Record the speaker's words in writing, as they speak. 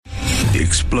The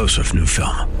explosive new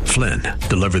film, Flynn,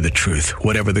 deliver the truth,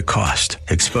 whatever the cost,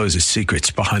 exposes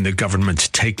secrets behind the government's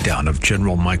takedown of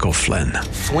General Michael Flynn.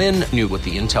 Flynn knew what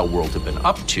the intel world had been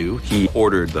up to. He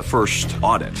ordered the first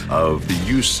audit of the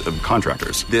use of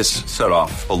contractors. This set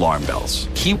off alarm bells.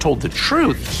 He told the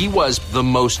truth. He was the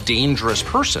most dangerous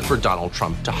person for Donald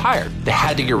Trump to hire. They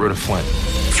had to get rid of Flynn.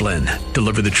 Flynn,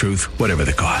 deliver the truth, whatever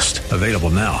the cost. Available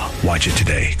now. Watch it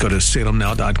today. Go to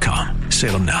salemnow.com.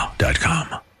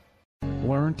 salemnow.com.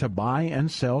 Learn to Buy and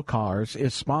Sell Cars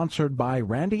is sponsored by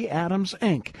Randy Adams,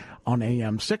 Inc. on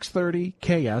AM 630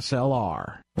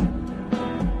 KSLR.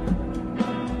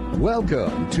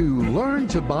 Welcome to Learn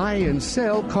to Buy and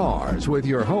Sell Cars with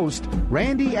your host,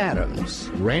 Randy Adams.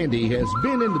 Randy has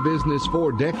been in the business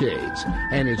for decades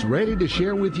and is ready to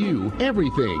share with you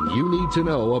everything you need to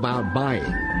know about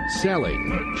buying,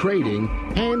 selling, trading,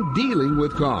 and dealing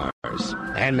with cars.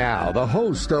 And now, the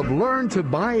host of Learn to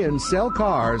Buy and Sell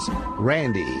Cars,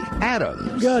 Randy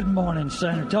Adams. Good morning,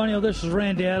 San Antonio. This is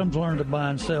Randy Adams,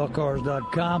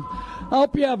 LearnToBuyAndSellCars.com. I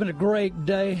hope you're having a great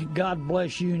day. God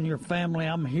bless you and your family.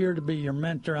 I'm here to be your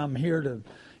mentor. I'm here to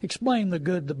explain the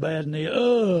good, the bad, and the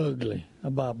ugly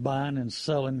about buying and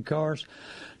selling cars.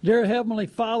 Dear Heavenly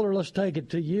Father, let's take it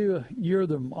to you. You're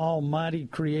the almighty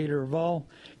creator of all.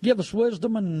 Give us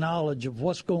wisdom and knowledge of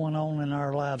what's going on in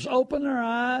our lives. Open our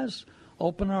eyes,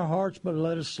 open our hearts, but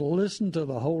let us listen to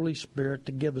the Holy Spirit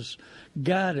to give us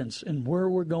guidance in where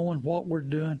we're going, what we're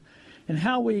doing, and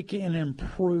how we can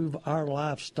improve our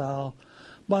lifestyle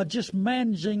by just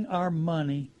managing our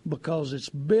money, because it's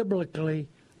biblically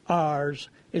ours.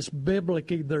 It's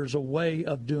biblically, there's a way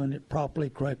of doing it properly,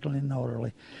 correctly, and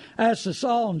orderly. I ask this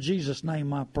all in Jesus'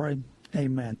 name I pray.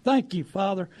 Amen. Thank you,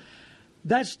 Father.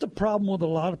 That's the problem with a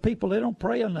lot of people. They don't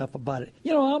pray enough about it.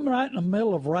 You know, I'm right in the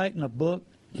middle of writing a book.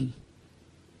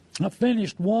 I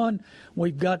finished one.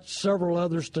 We've got several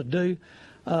others to do.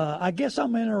 I guess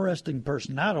I'm an interesting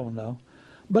person. I don't know.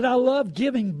 But I love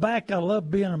giving back. I love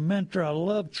being a mentor. I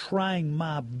love trying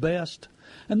my best.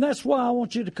 And that's why I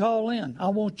want you to call in. I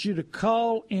want you to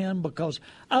call in because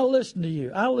I listen to you.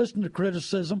 I listen to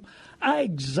criticism. I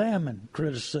examine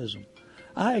criticism.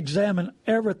 I examine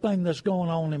everything that's going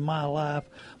on in my life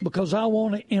because I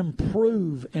want to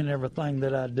improve in everything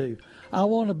that I do. I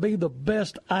want to be the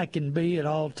best I can be at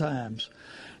all times.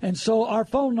 And so our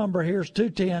phone number here is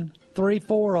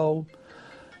 210-340-9585.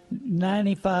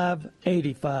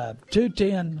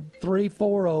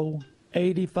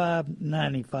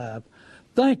 210-340-8595.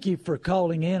 Thank you for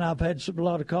calling in. I've had a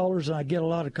lot of callers, and I get a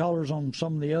lot of callers on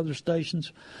some of the other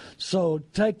stations. So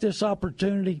take this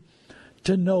opportunity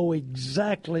to know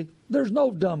exactly. There's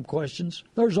no dumb questions.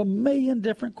 There's a million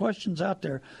different questions out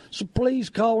there. So please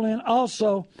call in.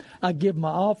 Also, I give my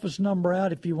office number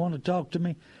out if you want to talk to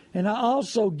me. And I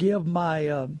also give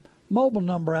my mobile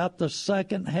number out the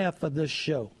second half of this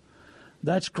show.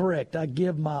 That's correct. I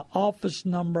give my office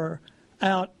number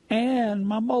out and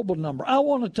my mobile number. I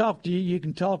want to talk to you. You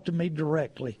can talk to me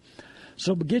directly.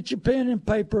 So get your pen and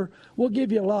paper. We'll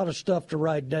give you a lot of stuff to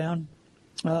write down.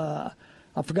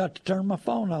 I forgot to turn my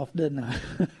phone off, didn't I?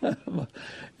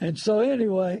 And so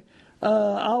anyway,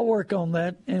 I'll work on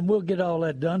that, and we'll get all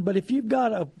that done. But if you've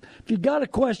got a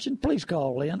question, please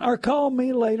call in or call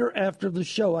me later after the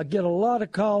show. I get a lot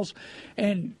of calls,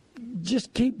 and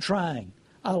just keep trying.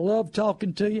 I love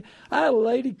talking to you. I had a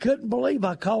lady, couldn't believe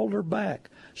I called her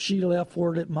back. She left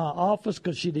word at my office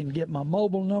because she didn't get my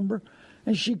mobile number.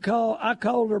 And I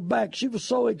called her back. She was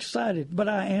so excited, but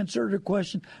I answered her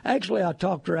question. Actually, I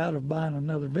talked her out of buying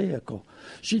another vehicle.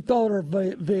 She thought her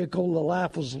vehicle, the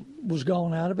life was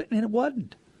gone out of it, and it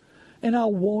wasn't. And I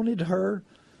wanted her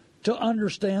to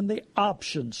understand the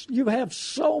options. You have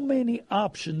so many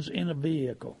options in a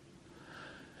vehicle.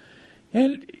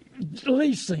 And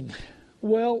leasing.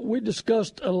 Well, we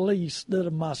discussed a lease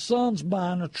that my son's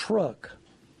buying a truck.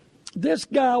 This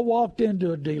guy walked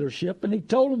into a dealership, and he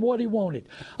told him what he wanted.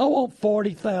 I want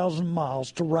 40,000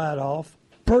 miles to write off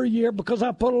per year because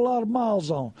I put a lot of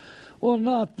miles on. Well,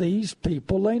 not these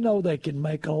people. They know they can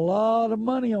make a lot of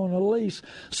money on a lease.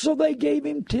 So they gave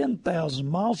him 10,000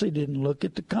 miles. He didn't look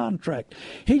at the contract.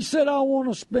 He said, I want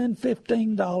to spend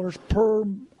 $15 per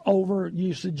over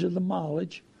usage of the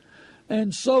mileage.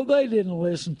 And so they didn't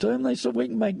listen to him. They said, we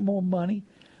can make more money.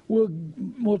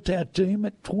 We'll tattoo him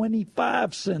at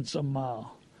 25 cents a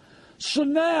mile. So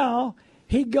now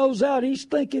he goes out. He's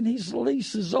thinking his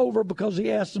lease is over because he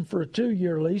asked them for a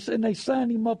 2-year lease, and they signed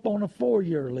him up on a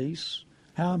 4-year lease.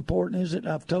 How important is it?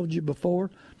 I've told you before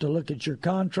to look at your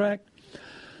contract.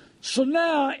 So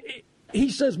now he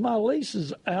says, my lease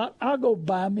is out. I'll go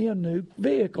buy me a new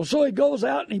vehicle. So he goes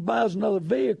out and he buys another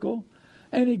vehicle.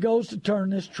 And he goes to turn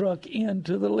this truck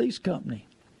into the lease company.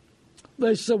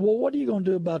 They said, well, what are you going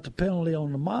to do about the penalty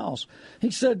on the miles?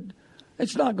 He said,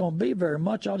 it's not going to be very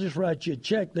much. I'll just write you a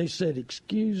check. They said,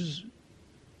 excuse,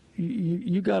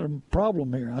 you got a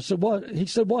problem here. I said, what? He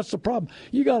said, what's the problem?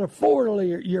 You got a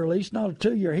 4-year lease, not a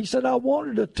 2-year. He said, I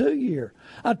wanted a 2-year.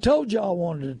 I told you I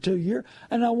wanted a 2-year,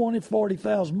 and I wanted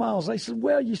 40,000 miles. They said,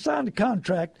 well, you signed a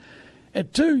contract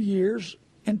at 2 years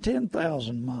and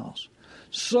 10,000 miles.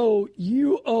 So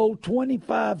you owe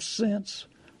 25 cents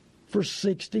for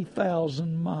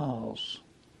 60,000 miles.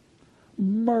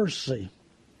 Mercy.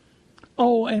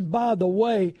 Oh, and by the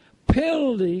way,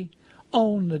 penalty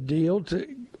on the deal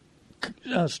to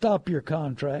stop your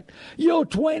contract. You owe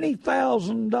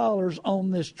 $20,000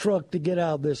 on this truck to get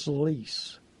out of this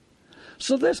lease.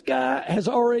 So this guy has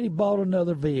already bought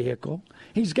another vehicle.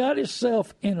 He's got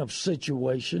himself in a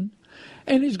situation,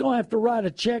 and he's going to have to write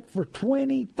a check for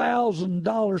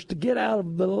 $20,000 to get out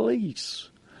of the lease.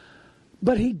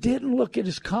 But he didn't look at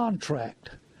his contract.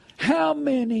 How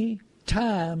many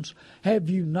times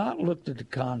have you not looked at the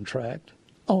contract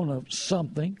on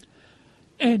something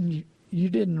and you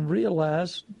didn't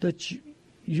realize that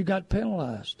you got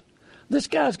penalized? This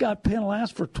guy's got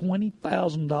penalized for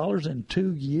 $20,000 in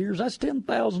 2 years. That's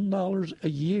 $10,000 a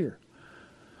year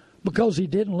because he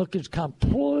didn't look at his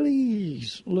contract.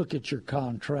 Please look at your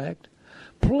contract.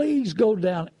 Please go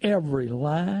down every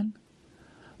line.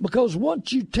 Because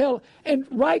once you tell, and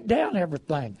write down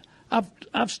everything.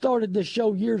 I've started this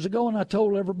show years ago, and I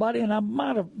told everybody, and I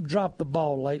might have dropped the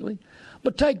ball lately,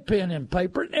 but take pen and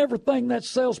paper, and everything that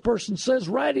salesperson says,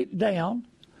 write it down.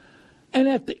 And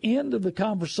at the end of the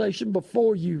conversation,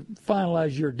 before you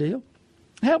finalize your deal,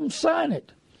 have them sign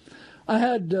it. I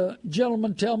had a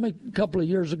gentleman tell me a couple of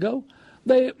years ago,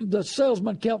 the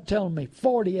salesman kept telling me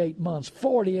 48 months,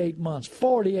 48 months,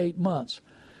 48 months.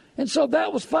 And so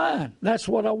that was fine. That's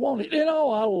what I wanted.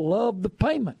 I love the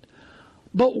payment.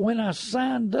 But when I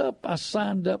signed up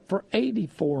for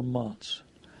 84 months.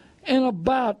 And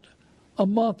about a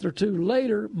month or two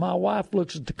later, my wife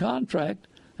looks at the contract,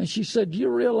 and she said, do you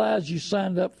realize you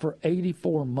signed up for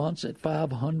 84 months at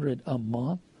 $500 a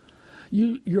month?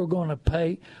 You're going to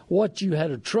pay what you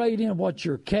had to trade in, what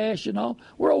your cash and all.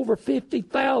 We're over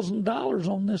 $50,000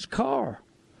 on this car.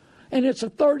 And it's a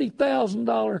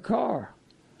 $30,000 car.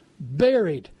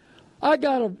 Buried. I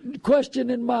got a question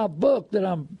in my book that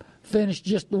I'm finished,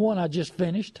 just the one I just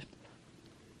finished.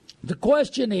 The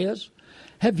question is,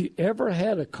 have you ever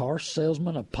had a car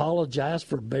salesman apologize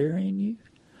for burying you?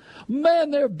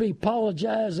 Man, there'd be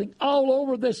apologizing all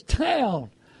over this town.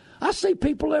 I see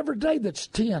people every day that's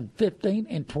 10, 15,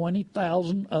 and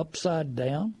 20,000 upside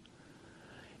down.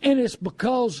 And it's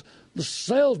because the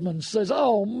salesman says,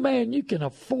 oh, man, you can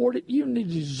afford it. You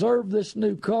deserve this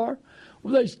new car.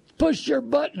 They push your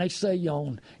button. They say you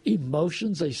on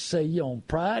emotions. They say you on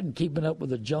pride and keeping up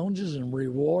with the Joneses and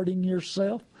rewarding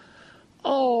yourself.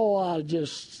 Oh,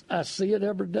 I see it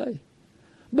every day.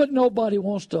 But nobody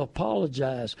wants to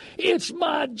apologize. It's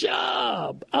my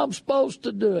job. I'm supposed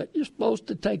to do it. You're supposed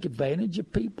to take advantage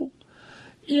of people,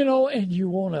 and you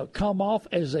want to come off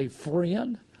as a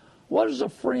friend. What does a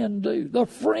friend do? The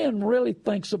friend really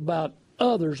thinks about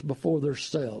others before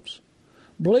themselves.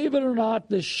 Believe it or not,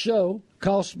 this show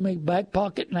cost me Back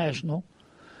Pocket National,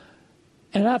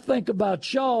 and I think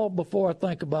about y'all before I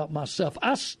think about myself.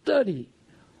 I study,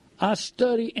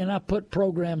 and I put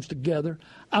programs together.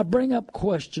 I bring up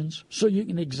questions so you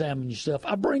can examine yourself.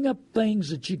 I bring up things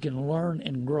that you can learn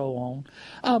and grow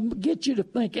on. Get you to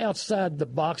think outside the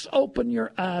box. Open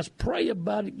your eyes. Pray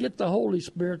about it. Get the Holy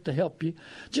Spirit to help you.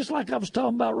 Just like I was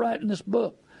talking about writing this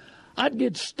book. I'd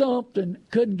get stumped and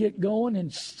couldn't get going,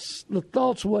 and the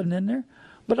thoughts wasn't in there.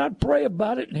 But I'd pray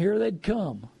about it, and here they'd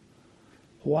come.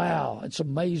 Wow, it's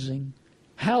amazing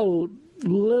how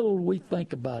little we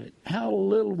think about it, how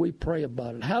little we pray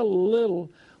about it, how little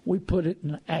we put it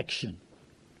in action.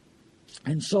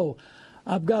 And so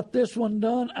I've got this one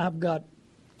done. I've got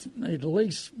at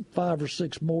least 5 or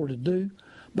 6 more to do.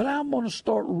 But I'm going to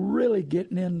start really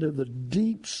getting into the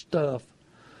deep stuff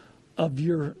of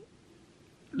your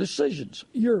decisions,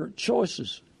 your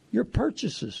choices, your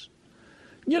purchases.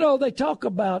 They talk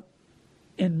about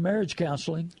in marriage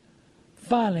counseling,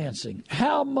 financing.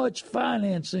 How much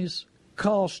finances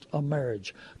cost a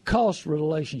marriage, cost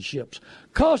relationships,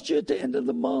 cost you at the end of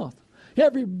the month.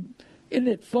 Isn't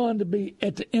it fun to be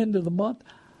at the end of the month?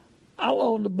 I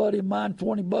loaned a buddy of mine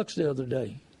 $20 the other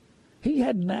day. He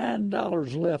had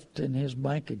 $9 left in his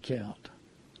bank account.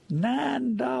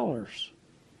 $9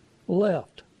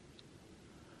 left.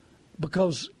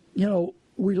 Because,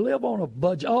 we live on a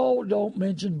budget. Oh, don't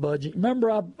mention budget.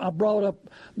 Remember, I brought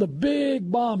up the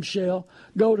big bombshell.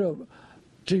 Go to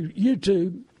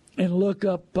YouTube and look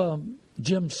up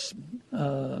Jim's.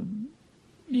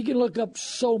 You can look up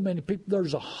so many people.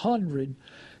 There's 100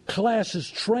 classes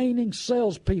training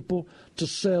salespeople to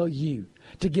sell you,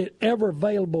 to get every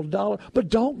available dollar. But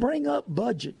don't bring up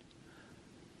budget.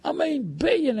 I mean,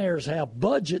 billionaires have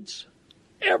budgets.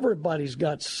 Everybody's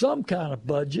got some kind of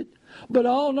budget. But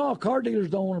all in all, car dealers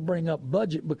don't want to bring up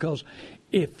budget, because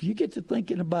if you get to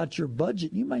thinking about your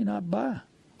budget, you may not buy.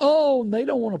 Oh, and they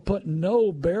don't want to put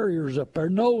no barriers up there,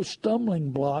 no stumbling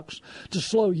blocks to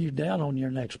slow you down on your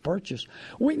next purchase.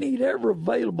 We need every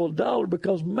available dollar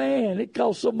because, man, it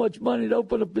costs so much money to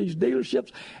open up these dealerships.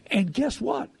 And guess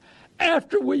what?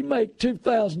 After we make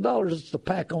 $2,000, it's the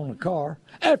pack on the car.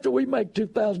 After we make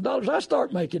 $2,000, I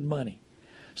start making money.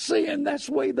 See, and that's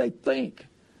the way they think.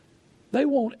 They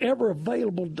want every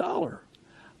available dollar.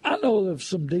 I know of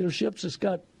some dealerships that's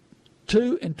got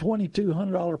 $200 and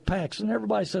 $2,200 packs, and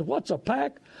everybody says, "What's a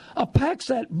pack?" A pack's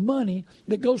that money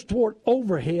that goes toward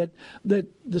overhead that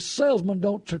the salesmen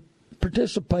don't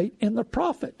participate in the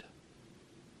profit.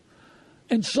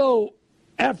 And so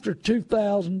after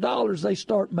 $2,000, they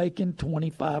start making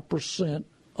 25%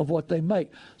 of what they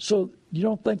make. So you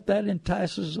don't think that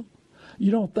entices them?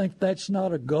 You don't think that's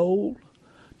not a goal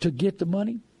to get the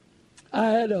money? I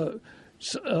had a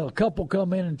couple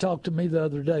come in and talk to me the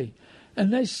other day,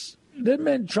 and they've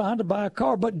been trying to buy a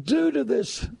car, but due to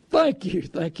this, thank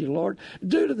you, Lord,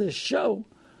 due to this show,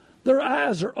 their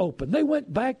eyes are open. They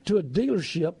went back to a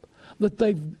dealership that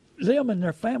them and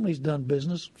their families done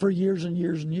business for years and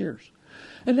years and years.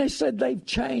 And they said they've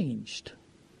changed.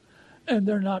 And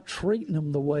they're not treating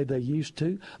them the way they used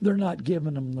to. They're not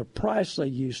giving them the price they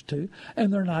used to.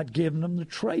 And they're not giving them the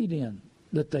trade-in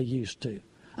that they used to.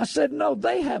 I said, no,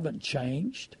 they haven't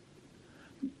changed.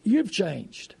 You've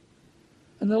changed.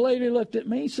 And the lady looked at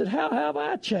me and said, how have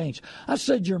I changed? I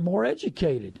said, you're more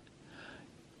educated.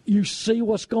 You see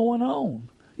what's going on.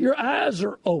 Your eyes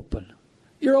are open.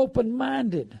 You're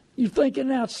open-minded. You're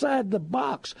thinking outside the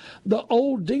box. The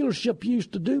old dealership you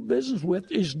used to do business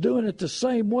with is doing it the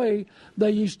same way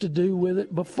they used to do with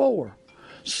it before.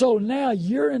 So now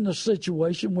you're in the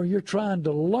situation where you're trying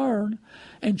to learn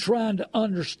and trying to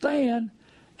understand,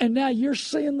 and now you're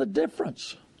seeing the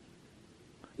difference.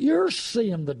 You're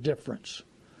seeing the difference.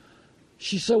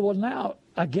 She said, well, now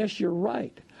I guess you're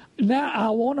right. Now I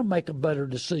want to make a better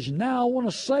decision. Now I want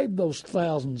to save those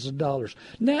thousands of dollars.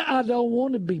 Now I don't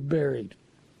want to be buried.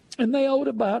 And they owed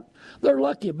they're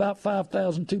lucky, about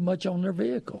 $5,000 too much on their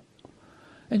vehicle.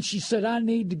 And she said, I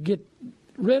need to get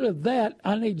rid of that.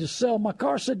 I need to sell my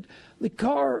car. I said, the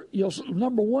car,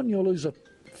 number one, you'll lose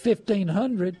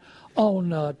 $1,500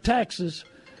 on taxes.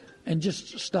 And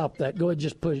just stop that. Go ahead,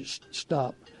 just push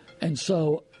stop. And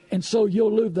so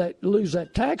you'll lose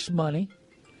that tax money.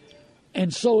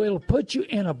 And so it'll put you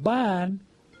in a bind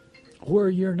where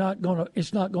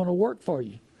it's not gonna work for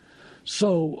you.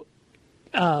 So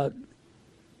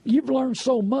you've learned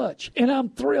so much, and I'm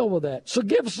thrilled with that. So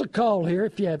give us a call here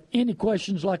if you have any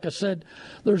questions. Like I said,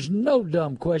 there's no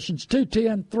dumb questions.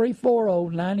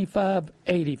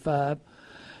 210-340-9585.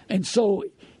 And so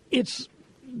it's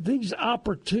these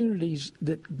opportunities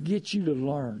that get you to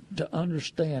learn, to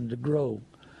understand, to grow,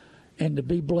 and to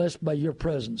be blessed by your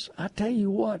presence. I tell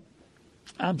you what,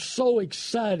 I'm so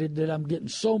excited that I'm getting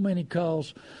so many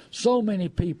calls, so many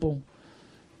people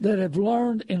that have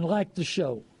learned and liked the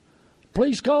show.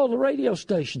 Please call the radio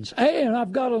stations. Hey, and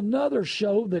I've got another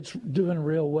show that's doing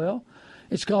real well.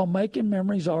 It's called Making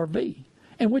Memories RV.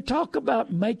 And we talk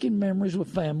about making memories with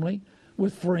family,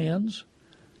 with friends,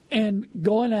 and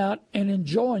going out and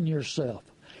enjoying yourself.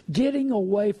 Getting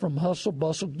away from hustle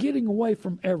bustle, getting away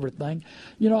from everything.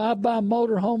 I buy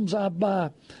motorhomes, I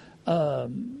buy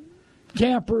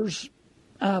campers,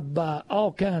 I buy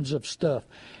all kinds of stuff.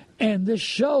 And this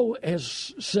show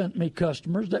has sent me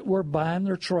customers that were buying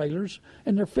their trailers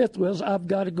and their fifth wheels. I've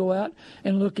got to go out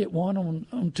and look at one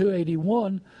on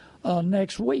 281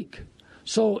 next week.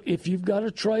 So if you've got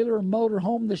a trailer or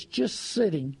motorhome that's just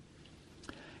sitting,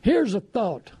 here's a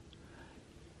thought.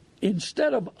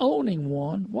 Instead of owning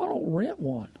one, why don't rent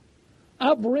one?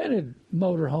 I've rented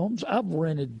motorhomes, I've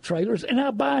rented trailers, and I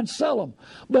buy and sell them.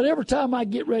 But every time I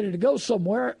get ready to go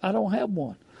somewhere, I don't have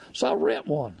one. So I rent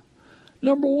one.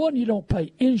 Number one, you don't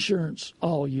pay insurance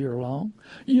all year long.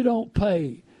 You don't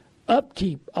pay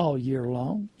upkeep all year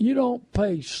long. You don't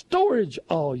pay storage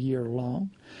all year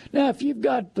long. Now, if you've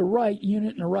got the right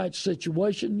unit in the right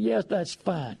situation, yes, that's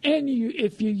fine. And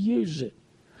if you use it.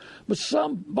 But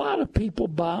a lot of people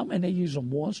buy them and they use them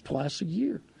once, twice a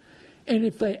year. And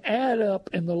if they add up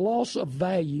and the loss of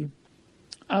value,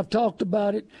 I've talked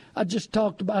about it. I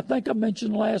think I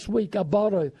mentioned last week, I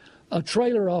bought a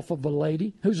trailer off of a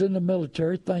lady who's in the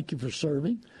military. Thank you for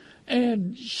serving.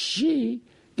 And she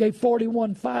gave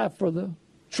 $41,500 for the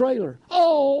trailer.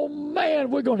 Oh, man,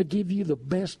 we're going to give you the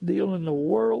best deal in the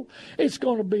world. It's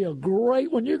going to be a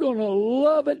great one. You're going to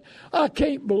love it. I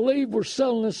can't believe we're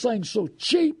selling this thing so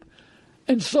cheap.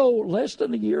 And so, less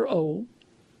than a year old,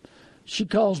 she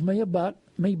calls me about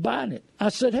me buying it. I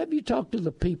said, have you talked to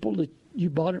the people that you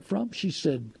bought it from? She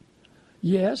said,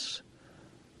 yes.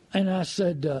 And I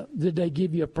said, did they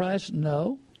give you a price?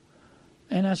 No.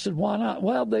 And I said, why not?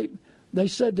 Well, they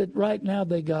said that right now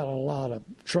they got a lot of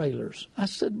trailers. I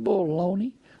said,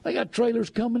 baloney. They got trailers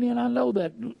coming in. I know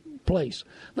that place.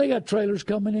 They got trailers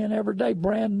coming in every day,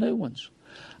 brand new ones.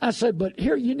 I said, but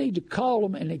here you need to call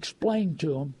them and explain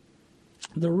to them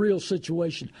the real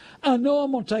situation. I know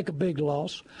I'm going to take a big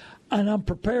loss, and I'm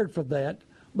prepared for that,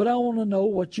 but I want to know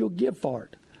what you'll give for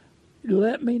it.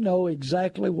 Let me know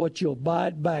exactly what you'll buy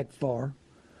it back for.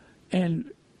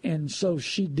 And so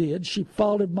she did. She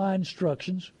followed my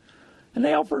instructions, and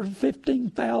they offered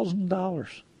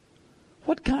 $15,000.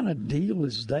 What kind of deal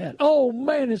is that? Oh,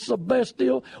 man, it's the best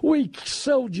deal. We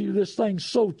sold you this thing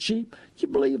so cheap. Can you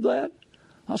believe that?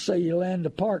 I'll say you land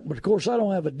the park, but, of course, I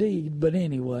don't have a deed. But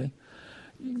anyway,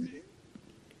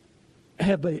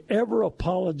 have they ever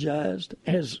apologized?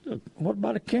 What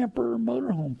about a camper or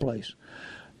motorhome place?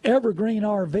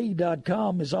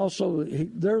 EvergreenRV.com is also,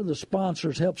 they're the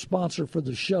sponsors, help sponsor for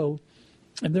the show,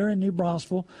 and they're in New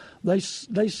Braunfels. They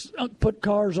put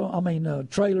cars on,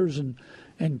 trailers and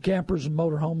campers and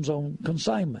motorhomes on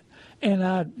consignment,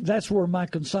 and that's where my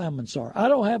consignments are. I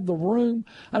don't have the room,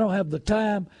 I don't have the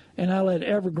time, and I let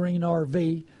Evergreen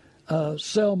RV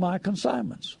sell my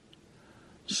consignments.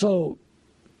 So,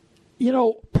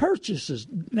 purchases.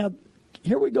 Now,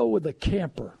 here we go with a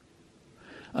camper.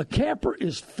 A camper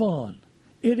is fun.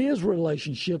 It is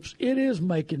relationships. It is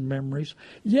making memories.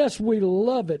 Yes, we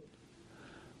love it,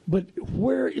 but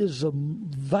where is the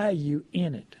value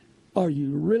in it? Are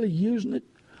you really using it?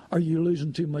 Are you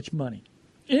losing too much money?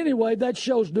 Anyway, that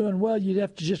show's doing well. You'd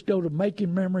have to just go to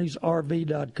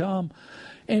makingmemoriesrv.com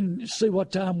and see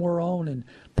what time we're on. And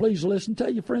please listen. Tell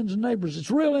your friends and neighbors.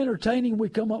 It's real entertaining. We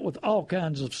come up with all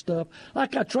kinds of stuff,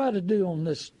 like I try to do on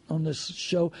this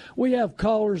show. We have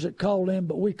callers that call in,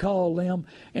 but we call them,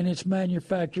 and it's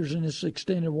manufacturers and it's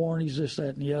extended warranties, this,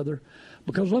 that, and the other.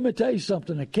 Because let me tell you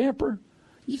something. A camper,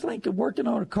 you think working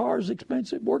on a car is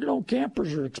expensive? Working on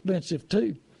campers are expensive,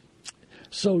 too.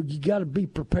 So you got to be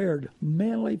prepared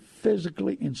mentally,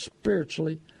 physically, and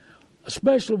spiritually,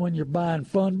 especially when you're buying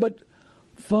fun. But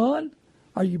fun?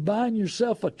 Are you buying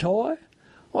yourself a toy?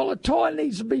 Well, a toy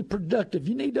needs to be productive.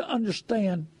 You need to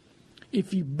understand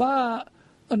if you buy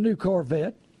a new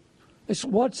Corvette,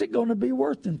 what's it going to be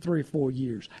worth in 3 or 4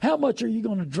 years? How much are you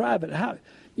going to drive it?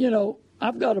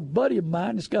 I've got a buddy of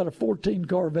mine that's got a 14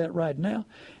 Corvette right now,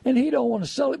 and he don't want to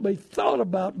sell it, but he thought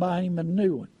about buying him a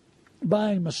new one.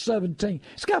 Buying him a 17.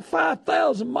 It's got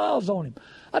 5,000 miles on him.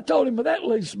 I told him with that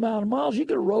least amount of miles, you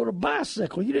could have rode a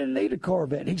bicycle. You didn't need a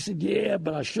Corvette. He said, yeah,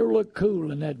 but I sure look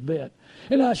cool in that vet.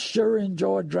 And I sure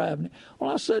enjoyed driving it.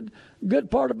 Well, I said, good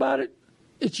part about it,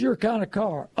 it's your kind of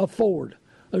car, a Ford.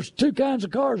 There's two kinds of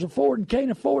cars, a Ford and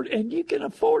can't afford, and you can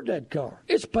afford that car.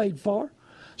 It's paid for.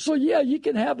 So, yeah, you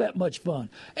can have that much fun.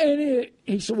 And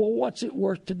he said, well, what's it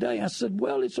worth today? I said,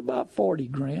 well, it's about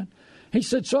 $40,000. He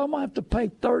said, so I'm going to have to pay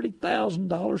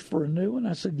 $30,000 for a new one?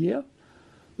 I said, yeah.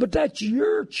 But that's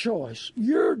your choice,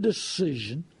 your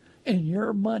decision, and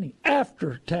your money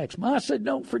after tax. I said,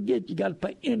 don't forget you got to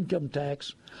pay income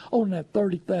tax on that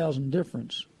 $30,000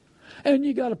 difference. And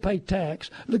you got to pay tax.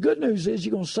 The good news is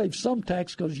you're going to save some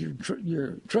tax because your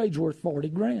trade's worth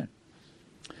 $40,000.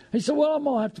 He said, well, I'm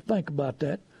going to have to think about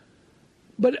that.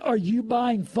 But are you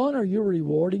buying fun? Are you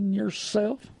rewarding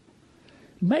yourself?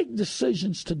 Make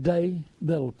decisions today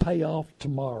that'll pay off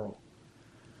tomorrow.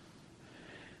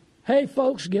 Hey,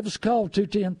 folks, give us a call,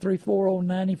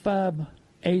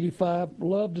 210-340-9585.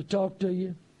 Love to talk to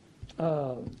you.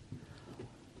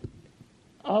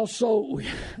 Also,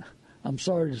 I'm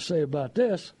sorry to say about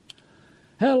this.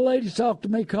 Had a lady talk to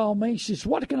me, call me. She said,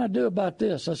 what can I do about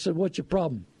this? I said, what's your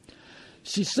problem?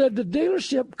 She said, the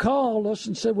dealership called us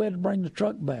and said we had to bring the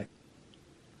truck back.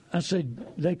 I said,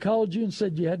 they called you and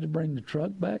said you had to bring the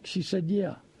truck back? She said,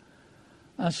 yeah.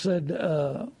 I said,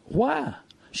 why?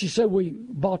 She said, we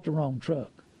bought the wrong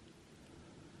truck.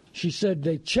 She said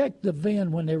they checked the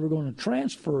VIN when they were going to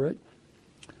transfer it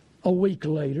a week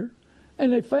later,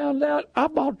 and they found out I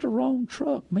bought the wrong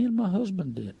truck. Me and my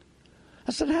husband did.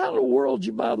 I said, how in the world did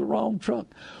you buy the wrong truck?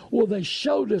 Well, they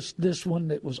showed us this one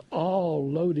that was all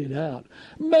loaded out.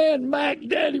 Man, Mac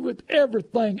Daddy with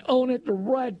everything on it, the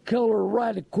right color,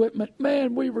 right equipment.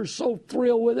 Man, we were so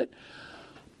thrilled with it.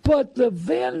 But the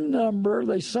VIN number,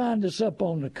 they signed us up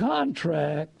on the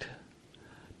contract,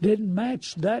 didn't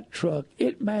match that truck.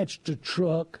 It matched a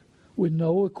truck with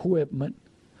no equipment,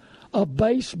 a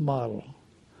base model.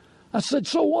 I said,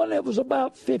 so one that was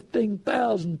about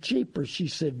 $15,000 cheaper? She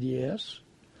said, yes.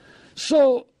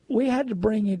 So we had to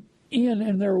bring it in,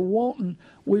 and they're wanting,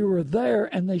 we were there,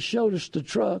 and they showed us the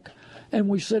truck, and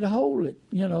we said, hold it,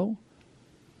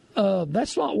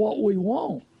 that's not what we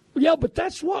want. Yeah, but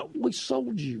that's what we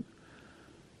sold you.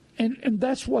 And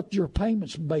that's what your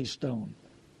payment's based on,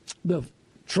 the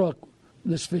truck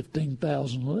that's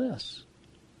 $15,000 less.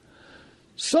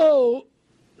 So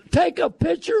take a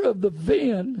picture of the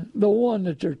VIN, the one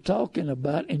that they're talking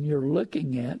about and you're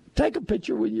looking at. Take a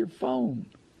picture with your phone.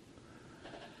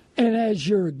 And as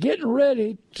you're getting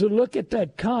ready to look at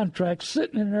that contract,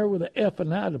 sitting in there with the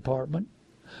F&I department,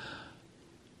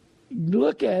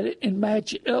 look at it and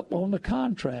match it up on the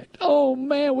contract. Oh,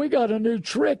 man, we got a new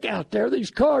trick out there.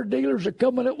 These car dealers are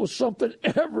coming up with something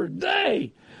every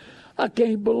day. I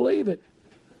can't believe it.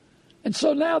 And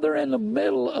so now they're in the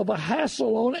middle of a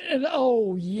hassle on it, and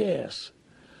oh, yes,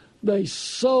 they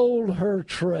sold her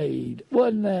trade.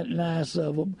 Wasn't that nice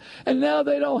of them? And now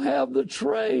they don't have the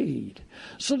trade.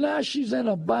 So now she's in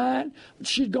a bind.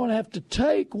 She's going to have to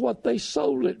take what they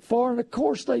sold it for, and of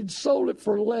course they'd sold it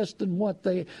for less than what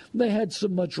they had so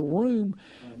much room.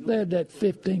 They had that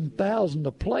 $15,000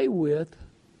 to play with.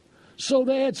 So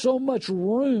they had so much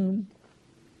room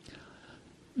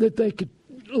that they could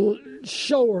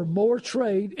show her more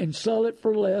trade and sell it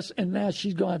for less, and now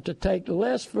she's going to have to take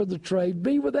less for the trade,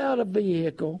 be without a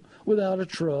vehicle, without a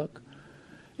truck,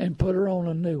 and put her on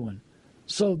a new one.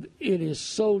 So it is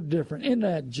so different. Isn't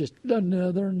that just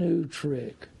another new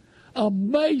trick?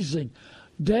 Amazing.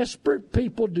 Desperate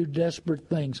people do desperate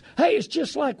things. Hey, it's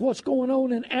just like what's going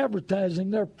on in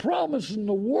advertising. They're promising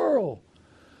the world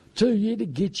to you to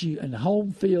get you in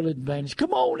home field advantage.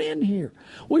 Come on in here.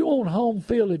 We want home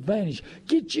field advantage.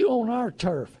 Get you on our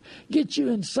turf. Get you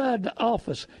inside the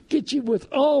office. Get you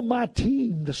with all my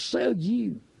team to sell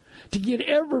you. To get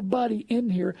everybody in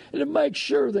here and to make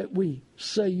sure that we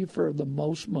sell you for the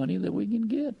most money that we can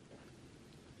get.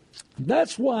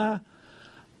 That's why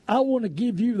I want to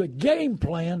give you the game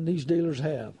plan these dealers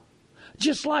have.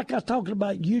 Just like I talked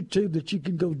about YouTube, that you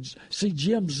can go see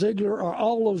Jim Ziegler or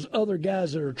all those other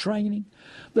guys that are training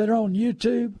that are on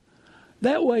YouTube.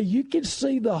 That way you can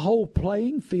see the whole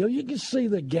playing field. You can see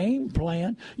the game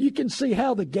plan. You can see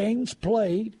how the game's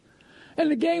played.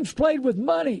 And the game's played with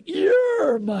money.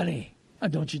 Your money.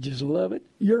 Don't you just love it?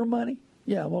 Your money?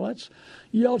 Yeah, well, that's,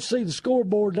 you ought to see the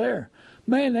scoreboard there.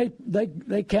 Man,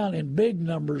 they count in big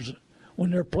numbers when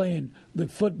they're playing the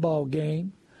football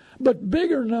game. But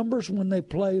bigger numbers when they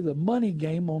play the money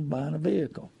game on buying a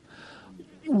vehicle.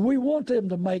 We want them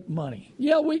to make money.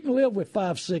 Yeah, we can live with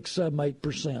 5, 6, 7,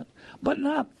 8%, but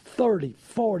not 30,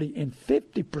 40, and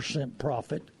 50%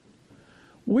 profit.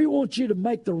 We want you to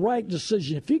make the right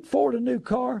decision. If you can afford a new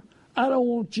car, I don't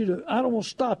want to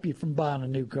stop you from buying a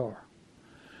new car.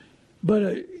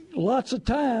 But lots of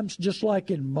times, just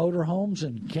like in motorhomes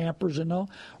and campers and all,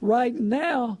 right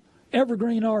now,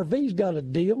 Evergreen RV's got a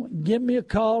deal. Give me a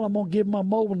call. I'm going to give my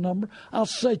mobile number. I'll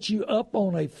set you up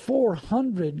on a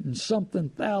 $400,000 and something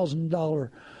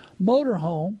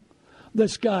motorhome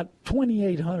that's got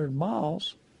 2,800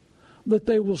 miles that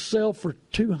they will sell for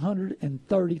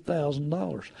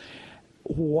 $230,000.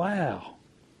 Wow.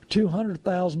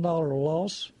 $200,000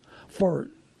 loss for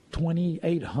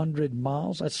 2,800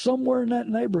 miles. That's somewhere in that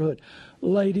neighborhood.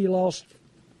 Lady lost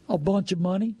a bunch of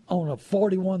money on a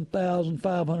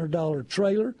 $41,500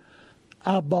 trailer.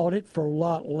 I bought it for a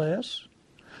lot less,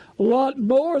 a lot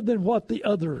more than what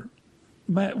the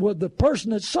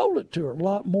person that sold it to her, a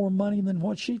lot more money than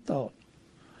what she thought.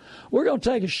 We're going to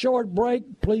take a short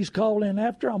break. Please call in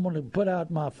after. I'm going to put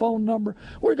out my phone number.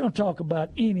 We're going to talk about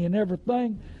any and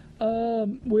everything.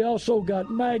 We also got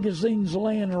magazines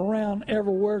laying around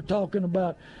everywhere talking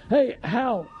about, hey,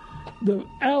 how the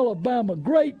Alabama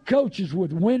great coaches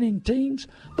with winning teams,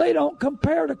 they don't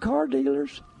compare to car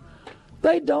dealers.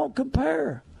 They don't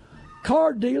compare.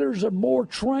 Car dealers are more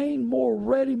trained, more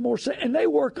ready, more set, and they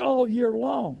work all year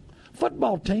long.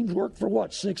 Football teams work for,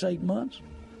 6, 8 months?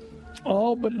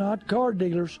 Oh, but not car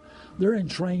dealers. They're in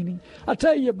training. I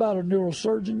tell you about a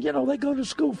neurosurgeon. They go to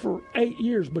school for 8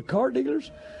 years, but car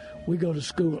dealers, we go to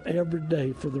school every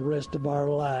day for the rest of our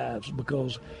lives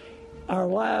because our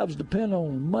lives depend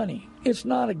on money. It's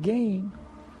not a game.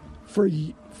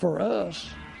 For us,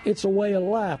 it's a way of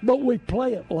life, but we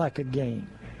play it like a game.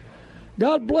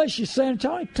 God bless you, San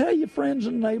Antonio. Tell your friends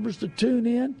and neighbors to tune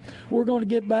in. We're going to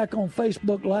get back on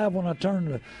Facebook Live when I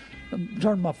turn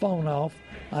my phone off.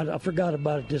 I forgot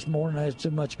about it this morning. I had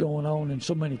too much going on and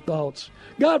so many thoughts.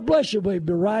 God bless you. We'll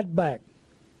be right back.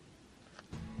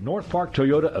 North Park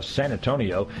Toyota of San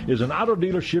Antonio is an auto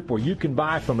dealership where you can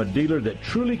buy from a dealer that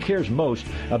truly cares most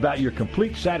about your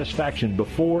complete satisfaction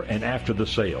before and after the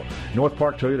sale. North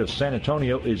Park Toyota of San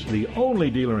Antonio is the only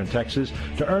dealer in Texas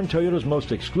to earn Toyota's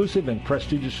most exclusive and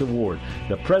prestigious award,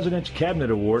 the President's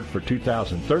Cabinet Award for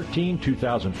 2013,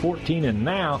 2014, and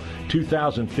now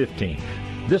 2015.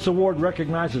 This award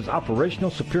recognizes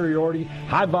operational superiority,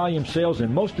 high-volume sales,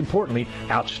 and most importantly,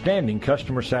 outstanding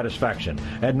customer satisfaction.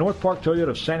 At North Park Toyota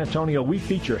of San Antonio, we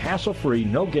feature hassle-free,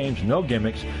 no games, no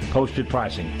gimmicks, posted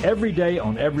pricing every day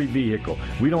on every vehicle.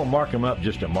 We don't mark them up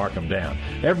just to mark them down.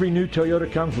 Every new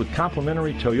Toyota comes with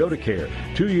complimentary Toyota Care,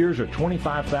 2 years or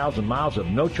 25,000 miles of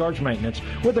no-charge maintenance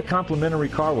with a complimentary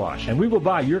car wash. And we will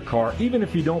buy your car even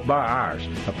if you don't buy ours.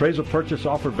 Appraisal purchase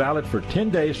offer valid for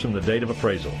 10 days from the date of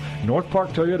appraisal. North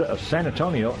Park Toyota of San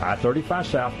Antonio, I-35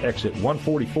 South, exit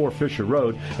 144 Fisher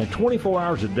Road, and 24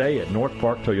 hours a day at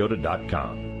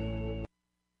northparktoyota.com.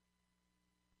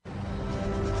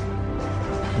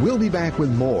 We'll be back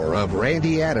with more of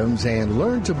Randy Adams and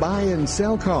Learn to Buy and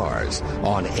Sell Cars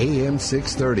on AM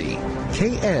 630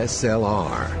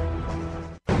 KSLR.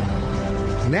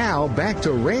 Now back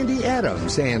to Randy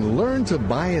Adams and Learn to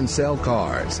Buy and Sell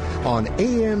Cars on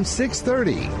AM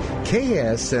 630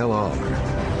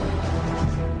 KSLR.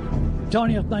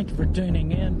 Antonio, thank you for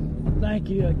tuning in. Thank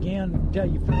you again. Tell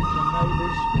your friends and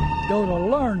neighbors. Go to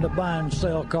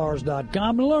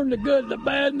learntobuyandSellCars.com and learn the good, the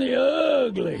bad, and the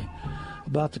ugly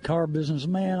about the car business.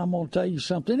 Man, I'm going to tell you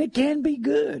something. It can be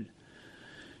good.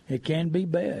 It can be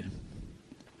bad.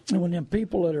 And when them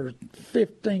people that are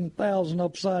 15,000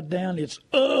 upside down, it's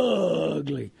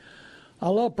ugly. I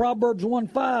love Proverbs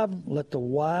 1:5. Let the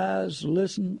wise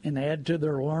listen and add to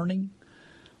their learning.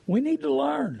 We need to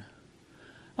learn.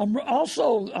 I've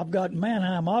got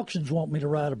Manheim Auctions want me to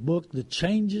write a book, The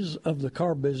Changes of the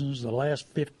Car Business the Last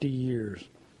 50 Years.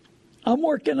 I'm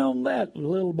working on that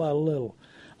little by little.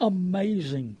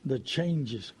 Amazing the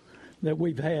changes that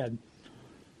we've had.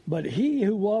 But he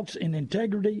who walks in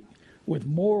integrity with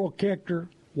moral character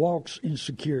walks in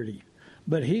security.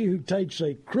 But he who takes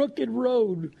a crooked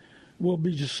road will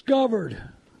be discovered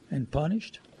and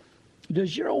punished.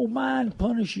 Does your old mind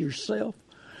punish yourself?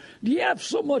 Do you have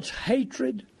so much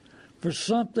hatred for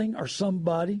something or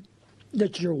somebody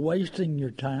that you're wasting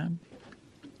your time?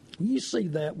 You see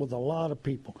that with a lot of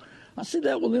people. I see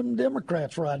that with them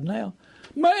Democrats right now.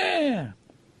 Man,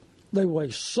 they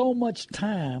waste so much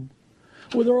time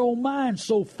with their own minds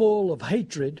so full of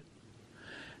hatred.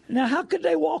 Now, how could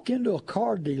they walk into a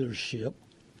car dealership,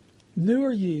 new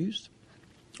or used,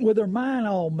 with their mind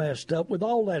all messed up, with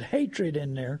all that hatred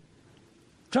in there,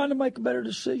 trying to make a better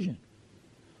decision?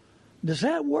 Does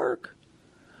that work?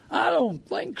 I don't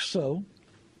think so.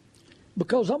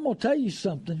 Because I'm going to tell you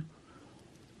something.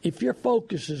 If your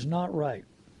focus is not right,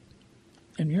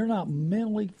 and you're not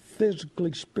mentally,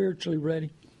 physically, spiritually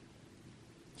ready,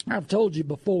 I've told you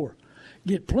before,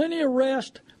 get plenty of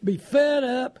rest, be fed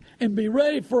up, and be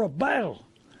ready for a battle.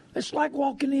 It's like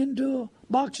walking into a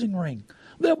boxing ring.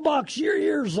 They'll box your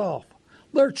ears off.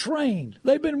 They're trained.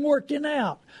 They've been working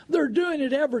out. They're doing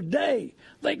it every day.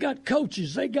 They got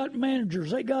coaches. They got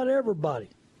managers. They got everybody.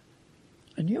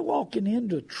 And you're walking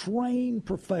into trained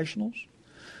professionals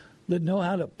that know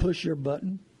how to push your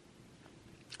button,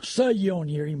 sell you on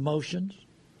your emotions,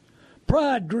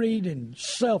 pride, greed, and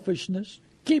selfishness,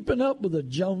 keeping up with the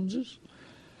Joneses,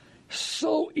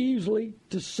 so easily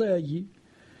to sell you.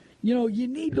 You know, you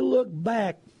need to look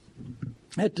back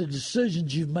at the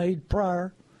decisions you've made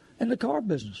prior in the car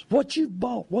business. What you've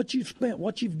bought, what you've spent,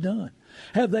 what you've done.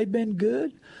 Have they been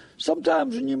good?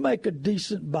 Sometimes when you make a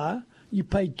decent buy, you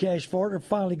paid cash for it or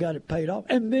finally got it paid off,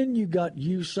 and then you got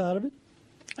use out of it.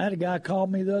 I had a guy call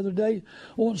me the other day,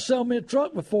 wanted to sell me a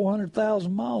truck with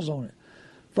 400,000 miles on it.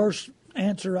 First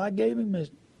answer I gave him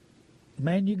is,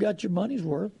 man, you got your money's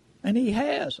worth. And he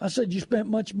has. I said, you spent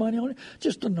much money on it?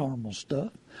 Just the normal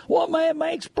stuff. Well, man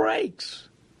makes breaks.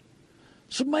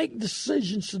 So make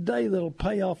decisions today that'll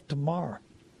pay off tomorrow.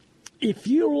 If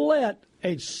you let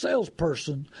a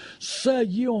salesperson sell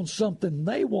you on something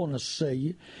they want to sell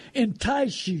you,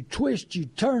 entice you, twist you,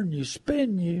 turn you,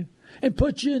 spin you, and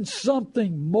put you in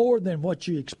something more than what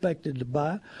you expected to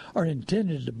buy or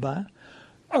intended to buy,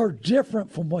 or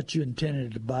different from what you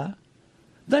intended to buy,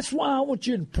 that's why I want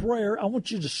you in prayer. I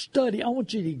want you to study. I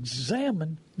want you to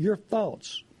examine your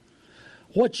thoughts.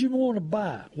 what you want to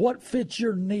buy, what fits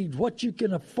your needs, what you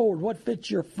can afford, what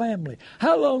fits your family.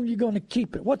 How long are you going to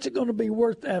keep it? What's it going to be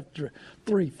worth after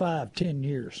 3, 5, 10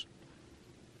 years?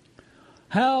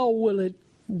 How will it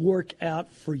work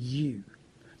out for you?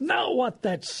 Not what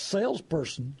that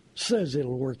salesperson says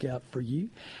it'll work out for you.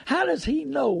 How does he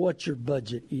know what your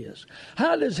budget is?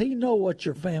 How does he know what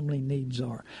your family needs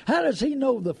are? How does he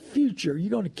know the future?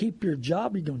 You're going to keep your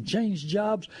job? You're going to change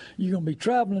jobs? You're going to be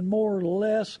traveling more or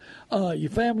less? Your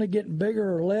family getting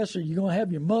bigger or less? Are you going to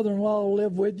have your mother-in-law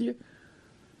live with you?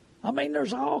 I mean,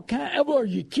 there's all kinds. Or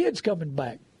your kids coming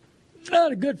back. I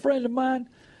had a good friend of mine.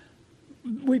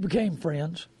 We became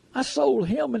friends. I sold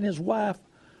him and his wife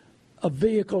a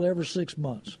vehicle every 6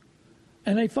 months.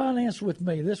 And they financed with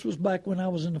me. This was back when I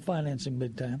was in the financing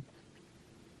big time.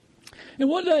 And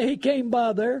one day he came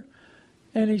by there,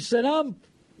 and he said, I'm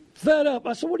fed up.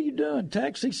 I said, what are you doing,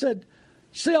 Tex? He said,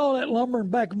 see all that lumber in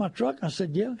the back of my truck? I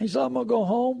said, yeah. He said, I'm going to go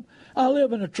home. I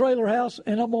live in a trailer house,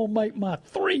 and I'm going to make my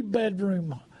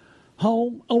 3-bedroom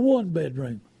home a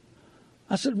 1-bedroom.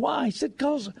 I said, why? He said,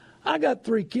 because I got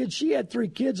 3 kids. She had 3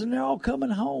 kids, and they're all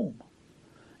coming home.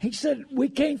 He said, we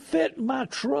can't fit in my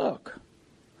truck.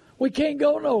 We can't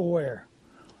go nowhere.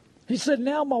 He said,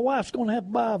 now my wife's going to have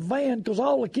to buy a van because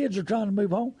all the kids are trying to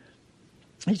move home.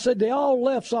 He said, they all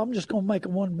left, so I'm just going to make a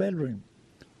 1-bedroom.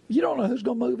 You don't know who's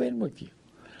going to move in with you.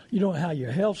 You don't know how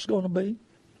your health's going to be.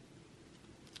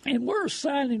 And we're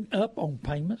signing up on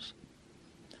payments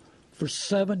for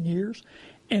 7 years,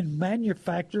 and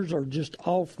manufacturers are just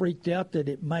all freaked out that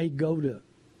it may go to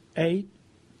 8,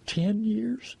 10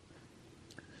 years.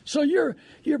 So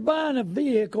you're buying a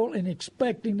vehicle and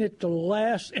expecting it to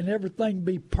last and everything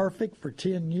be perfect for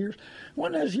 10 years.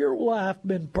 When has your life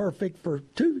been perfect for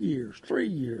 2 years, 3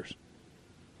 years?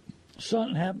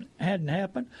 Something hadn't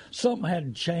happened. Something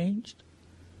hadn't changed.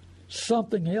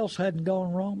 Something else hadn't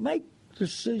gone wrong. Make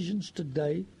decisions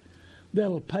today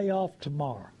that'll pay off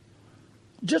tomorrow.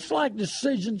 Just like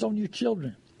decisions on your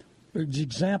children. The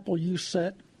example you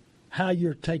set, how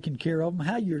you're taking care of them,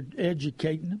 how you're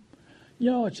educating them. You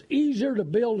know, it's easier to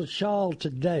build a child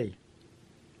today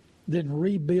than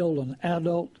rebuild an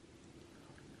adult.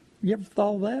 You ever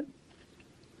thought of that?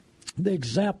 The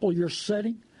example you're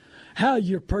setting, how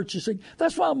you're purchasing.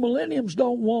 That's why millennials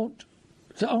don't want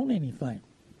to own anything.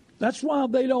 That's why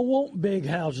they don't want big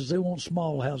houses. They want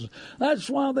small houses. That's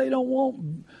why they don't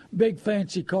want big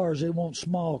fancy cars. They want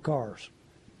small cars.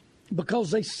 Because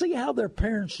they see how their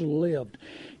parents lived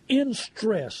in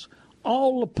stress,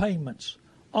 all the payments,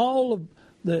 all of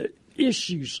the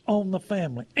issues on the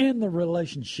family and the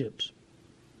relationships.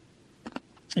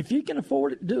 If you can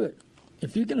afford it, do it.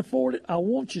 If you can afford it, I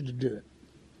want you to do it.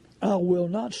 I will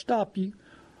not stop you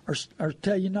or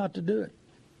tell you not to do it.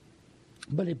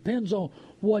 But it depends on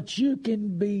what you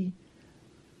can be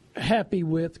happy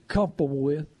with, comfortable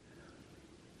with.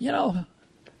 You know,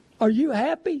 are you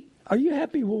happy? Are you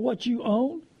happy with what you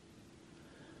own?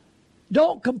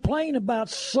 Don't complain about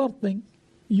something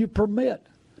you permit.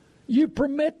 You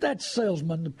permit that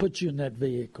salesman to put you in that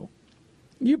vehicle.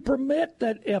 You permit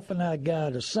that F&I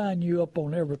guy to sign you up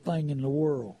on everything in the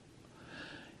world.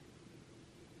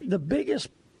 The biggest,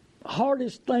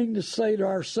 hardest thing to say to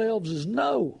ourselves is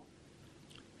no.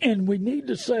 And we need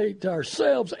to say to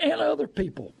ourselves and other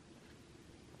people.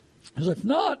 Because if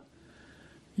not,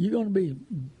 you're going to be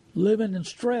living in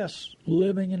stress,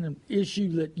 living in an issue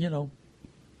that, you know,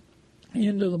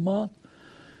 end of the month,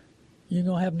 you're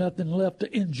going to have nothing left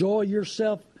to enjoy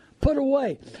yourself. Put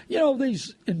away. You know,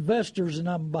 these investors, and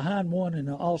I'm behind one in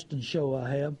the Austin show I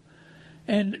have,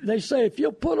 and they say if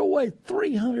you'll put away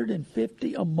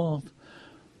 $350 a month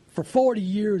for 40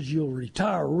 years, you'll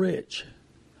retire rich.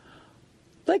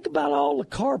 Think about all the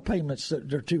car payments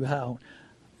that are too high.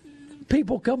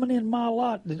 People coming in my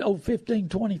lot that owe $15,000,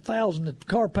 $20,000, the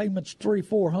car payments $300,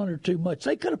 $400 too much.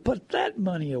 They could have put that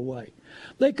money away.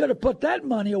 They could have put that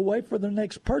money away for their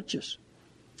next purchase.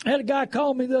 I had a guy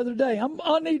call me the other day.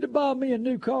 I need to buy me a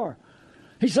new car.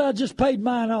 He said, I just paid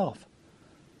mine off.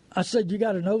 I said, you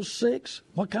got an 06?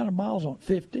 What kind of miles on it?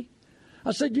 50?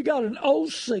 I said, you got an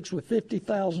 06 with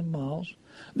 50,000 miles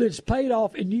that's paid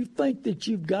off, and you think that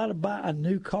you've got to buy a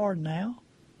new car now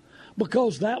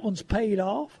because that one's paid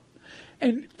off?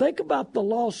 And think about the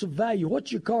loss of value.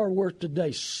 What's your car worth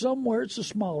today? Somewhere it's a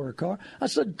smaller car. I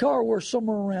said car worth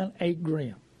somewhere around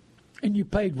 $8,000. And you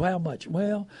paid how much?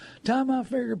 Well, time I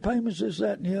figured payments, this,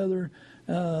 that, and the other,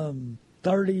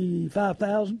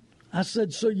 $35,000. I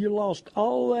said, so you lost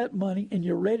all that money and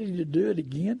you're ready to do it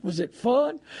again? Was it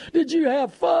fun? Did you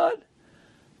have fun?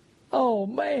 Oh,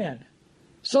 man.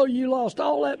 So you lost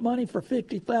all that money for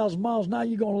 50,000 miles. Now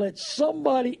you're going to let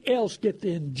somebody else get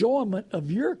the enjoyment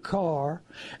of your car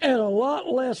at a lot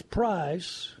less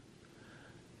price,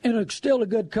 and it's still a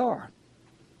good car.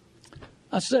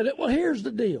 I said, well, here's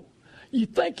the deal. You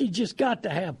think you just got to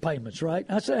have payments, right?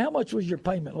 I said, how much was your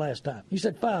payment last time? He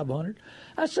said, $500.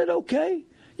 I said, okay,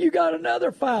 you got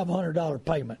another $500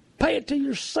 payment. Pay it to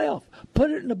yourself. Put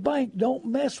it in the bank. Don't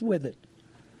mess with it.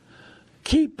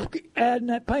 Keep adding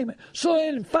that payment. So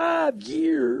in 5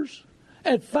 years,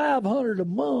 at $500 a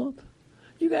month,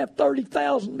 you have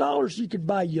 $30,000. You can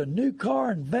buy you a new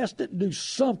car, invest it, and do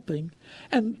something.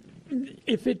 And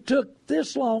if it took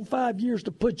this long, 5 years,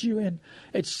 to put you in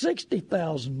at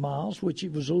 60,000 miles, which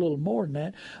it was a little more than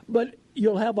that, but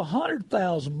you'll have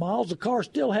 100,000 miles. The car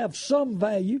still have some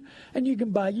value, and you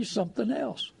can buy you something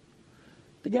else.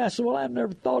 The guy said, well, I've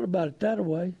never thought about it that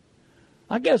way.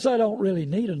 I guess I don't really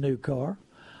need a new car.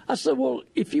 I said, well,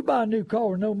 if you buy a new car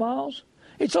with no miles,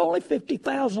 it's only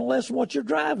 50,000 less than what you're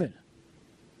driving.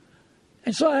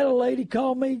 And so I had a lady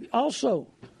call me, also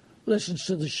listens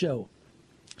to the show.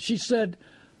 She said,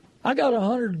 I got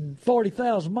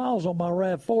 140,000 miles on my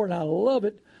RAV4, and I love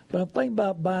it, but I'm thinking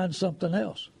about buying something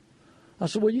else. I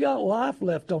said, well, you got life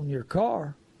left on your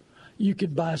car. You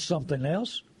can buy something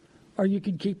else, or you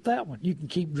can keep that one. You can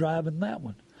keep driving that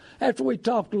one. After we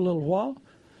talked a little while,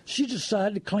 she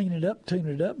decided to clean it up, tune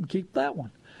it up, and keep that one.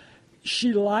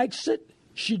 She likes it.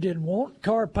 She didn't want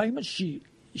car payments. She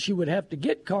would have to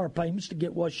get car payments to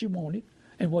get what she wanted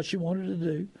and what she wanted to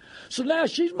do. So now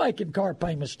she's making car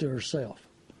payments to herself.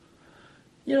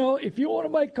 You know, if you want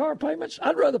to make car payments,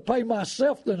 I'd rather pay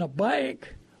myself than a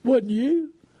bank, wouldn't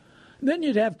you? Then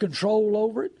you'd have control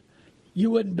over it. You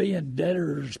wouldn't be in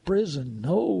debtor's prison.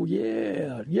 Oh,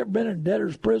 yeah. You ever been in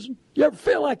debtor's prison? You ever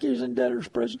feel like you was in debtor's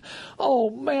prison? Oh,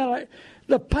 man,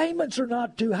 the payments are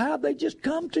not too high. They just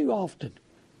come too often.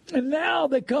 And now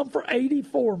they come for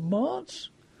 84 months.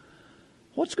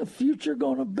 What's the future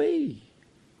going to be?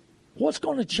 What's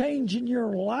going to change in your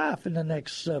life in the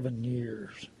next 7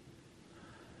 years?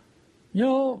 You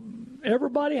know,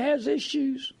 everybody has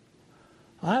issues.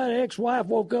 I had an ex-wife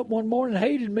woke up one morning and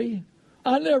hated me.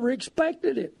 I never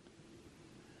expected it.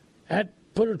 That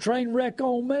put a train wreck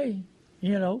on me.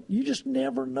 You know, you just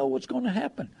never know what's going to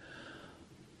happen.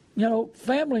 You know,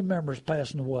 family members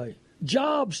passing away.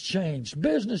 Jobs changed.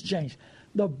 Business changed.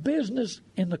 The business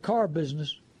in the car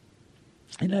business,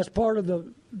 and that's part of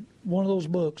one of those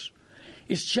books,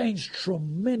 it's changed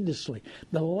tremendously.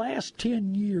 The last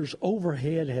 10 years,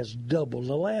 overhead has doubled.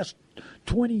 The last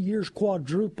 20 years,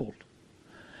 quadrupled.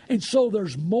 And so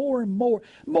there's more and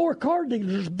more car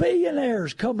dealers,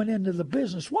 billionaires coming into the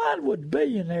business. Why would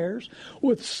billionaires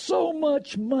with so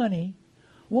much money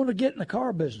want to get in the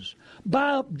car business?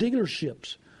 Buy up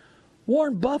dealerships.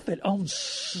 Warren Buffett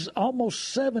owns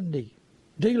almost 70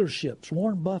 dealerships.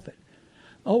 Warren Buffett.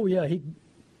 Oh, yeah,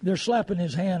 they're slapping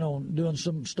his hand on doing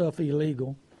some stuff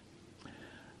illegal.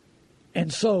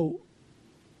 And so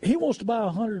he wants to buy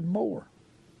 100 more.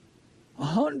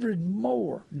 100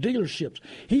 more dealerships.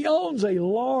 He owns a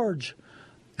large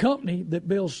company that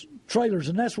builds trailers,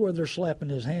 and that's where they're slapping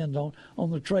his hand on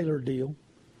the trailer deal.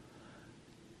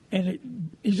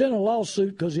 And he's in a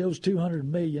lawsuit because he owes $200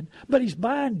 million. But he's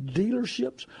buying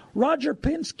dealerships. Roger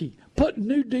Penske put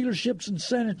new dealerships in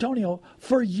San Antonio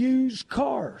for used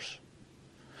cars.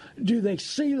 Do they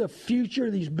see the future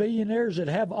of these billionaires that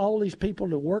have all these people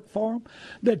to work for them?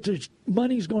 That the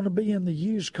money's going to be in the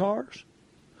used cars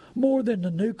more than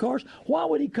the new cars? Why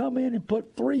would he come in and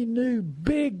put 3 new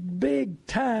big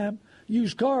time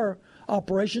used car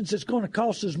operations that's going to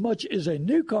cost as much as a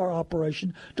new car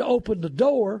operation to open the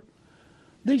door?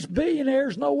 These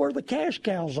billionaires know where the cash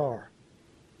cows are.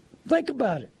 Think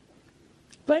about it.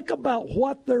 Think about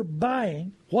what they're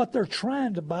buying, what they're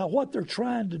trying to buy, what they're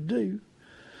trying to do.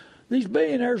 These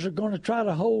billionaires are going to try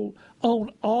to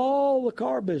own all the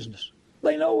car business.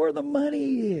 They know where the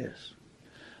money is.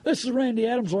 This is Randy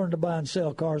Adams,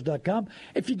 LearnToBuyAndSellCars.com.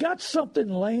 If you got something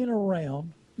laying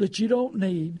around that you don't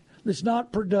need, that's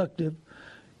not productive,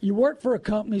 you work for a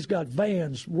company that's got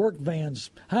vans, work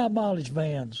vans, high-mileage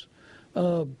vans,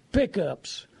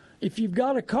 pickups. If you've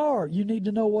got a car, you need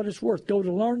to know what it's worth. Go to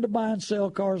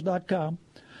LearnToBuyAndSellCars.com.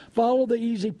 Follow the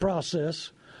easy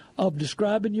process of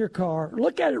describing your car.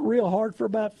 Look at it real hard for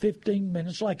about 15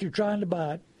 minutes like you're trying to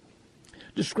buy it.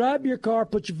 Describe your car,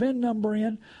 put your VIN number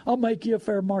in. I'll make you a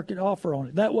fair market offer on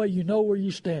it. That way you know where you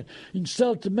stand. You can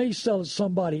sell it to me, sell it to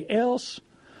somebody else.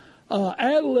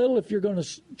 Add a little if you're going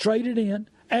to trade it in.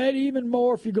 Add even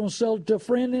more if you're going to sell it to a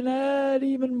friend, and add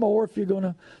even more if you're going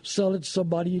to sell it to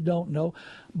somebody you don't know.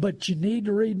 But you need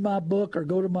to read my book or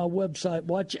go to my website.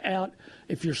 Watch out.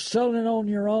 If you're selling it on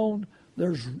your own,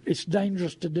 it's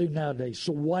dangerous to do nowadays.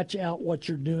 So watch out what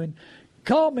you're doing.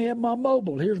 Call me at my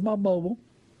mobile. Here's my mobile,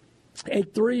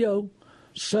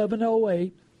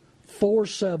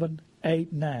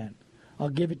 830-708-4789. I'll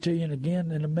give it to you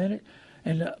again in a minute.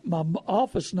 And my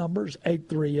office number is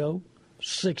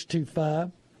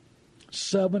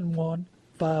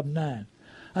 830-625-7159.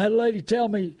 I had a lady tell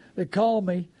me, that called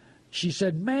me, she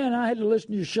said, man, I had to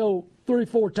listen to your show 3 or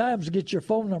 4 times to get your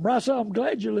phone number. I said, I'm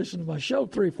glad you listened to my show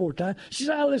 3 or 4 times. She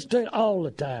said, I listen to it all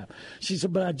the time. She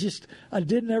said, but I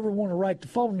didn't ever want to write the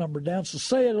phone number down, so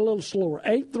say it a little slower.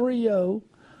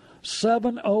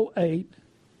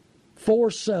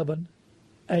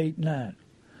 830-708-4789.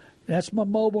 That's my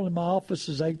mobile, and my office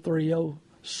is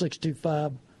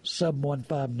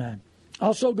 830-625-7159.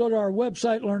 Also, go to our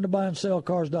website,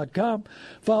 learntobuyandSellCars.com.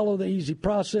 Follow the easy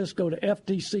process. Go to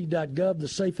ftc.gov, the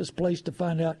safest place to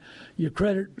find out your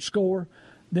credit score.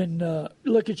 Then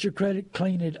look at your credit,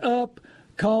 clean it up.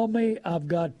 Call me. I've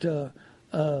got a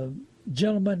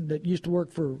gentleman that used to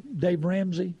work for Dave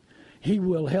Ramsey. He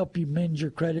will help you mend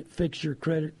your credit, fix your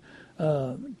credit.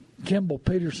 Kimball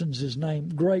Peterson's his name.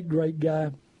 Great, great guy.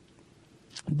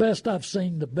 Best I've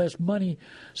seen, the best money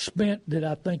spent that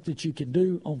I think that you can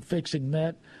do on fixing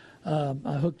that.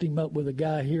 I hooked him up with a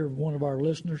guy here, one of our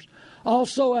listeners.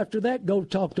 Also, after that, go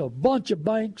talk to a bunch of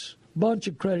banks, bunch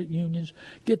of credit unions,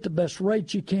 get the best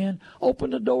rate you can,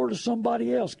 open the door to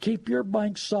somebody else. Keep your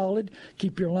bank solid,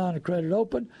 keep your line of credit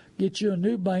open, get you a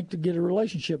new bank to get a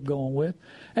relationship going with.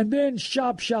 And then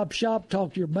shop, talk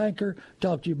to your banker,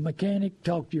 talk to your mechanic,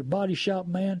 talk to your body shop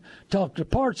man, talk to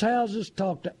parts houses,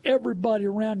 talk to everybody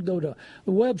around, go to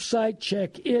the website,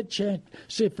 check,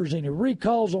 see if there's any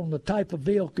recalls on the type of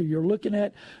vehicle you're looking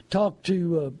at, talk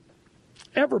to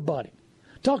everybody.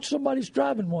 Talk to somebody who's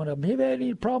driving one of them. Have you had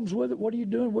any problems with it? What are you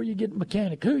doing? Where are you getting a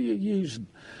mechanic? Who are you using?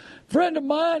 A friend of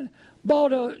mine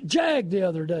bought a Jag the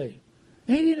other day.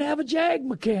 He didn't have a Jag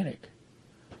mechanic.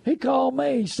 He called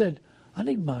me. He said, I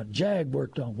need my Jag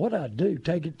worked on. What do I do?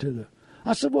 Take it to the...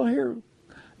 I said, well, here,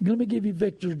 let me give you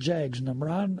Victor Jag's number.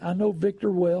 I know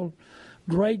Victor well.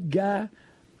 Great guy.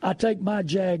 I take my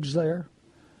Jags there.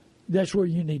 That's where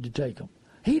you need to take them.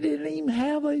 He didn't even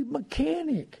have a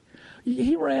mechanic.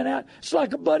 He ran out. It's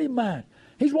like a buddy of mine.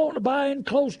 He's wanting to buy an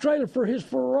enclosed trailer for his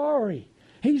Ferrari.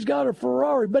 He's got a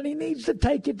Ferrari, but he needs to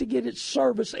take it to get it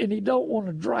serviced, and he don't want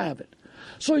to drive it.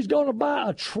 So he's going to buy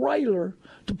a trailer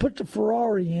to put the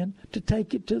Ferrari in to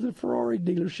take it to the Ferrari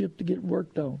dealership to get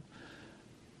worked on.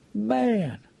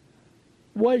 Man,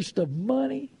 waste of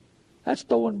money.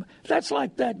 That's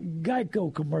like that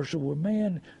Geico commercial where,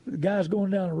 man, the guy's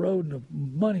going down the road and the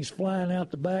money's flying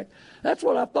out the back. That's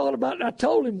what I thought about. And I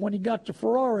told him when he got the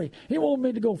Ferrari, he wanted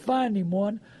me to go find him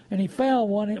one, and he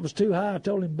found one. And it was too high. I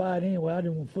told him to buy it anyway. I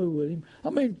didn't want to fool with him. I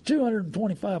mean,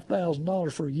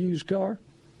 $225,000 for a used car.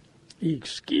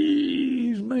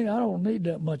 Excuse me, I don't need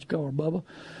that much car, Bubba.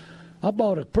 I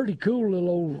bought a pretty cool little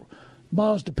old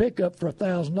Mazda pickup for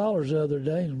 $1,000 the other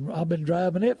day, and I've been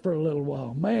driving it for a little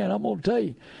while. Man, I'm going to tell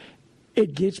you,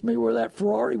 it gets me where that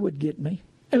Ferrari would get me,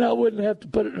 and I wouldn't have to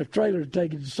put it in a trailer to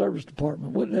take it to the service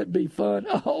department. Wouldn't that be fun?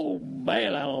 Oh,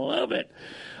 man, I love it.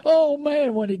 Oh,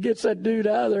 man, when he gets that dude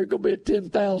out of there, it's going to be a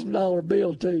 $10,000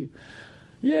 bill, too.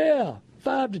 Yeah,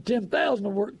 $5,000 to $10,000 to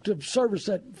work to service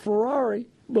that Ferrari,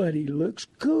 but he looks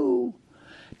cool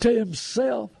to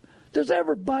himself. Does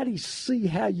everybody see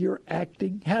how you're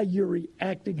acting, how you're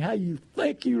reacting, how you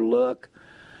think you look?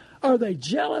 Are they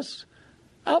jealous?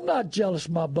 I'm not jealous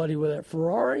of my buddy with that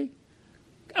Ferrari.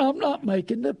 I'm not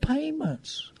making the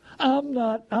payments. I'm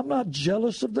not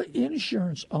jealous of the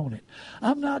insurance on it.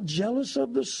 I'm not jealous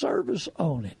of the service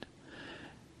on it.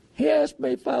 He asked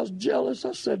me if I was jealous.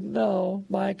 I said, no,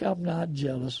 Mike, I'm not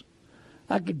jealous.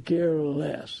 I could care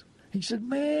less. He said,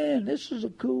 man, this is a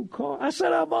cool car. I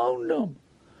said, I've owned them.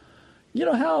 You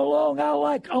know how long I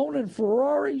like owning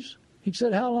Ferraris? He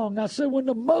said, how long? I said, when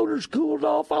the motor's cooled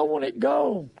off, I want it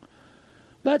gone.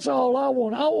 That's all I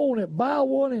want. I want it, buy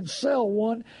one and sell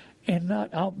one, and I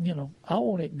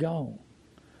want it gone.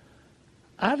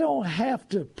 I don't have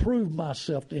to prove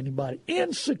myself to anybody.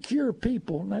 Insecure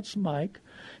people, and that's Mike,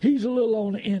 he's a little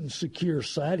on the insecure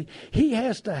side. He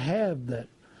has to have that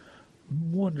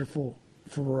wonderful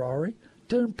Ferrari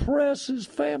to impress his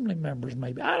family members,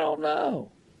 maybe. I don't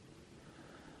know.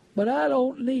 But I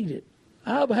don't need it.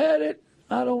 I've had it.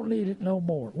 I don't need it no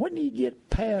more. When do you get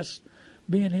past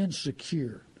being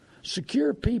insecure?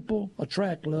 Secure people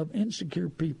attract love. Insecure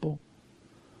people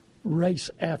race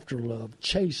after love,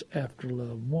 chase after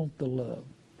love, want the love.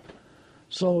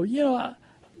 So,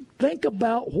 think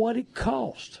about what it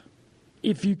costs.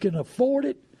 If you can afford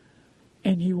it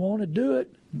and you want to do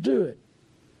it, do it.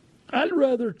 I'd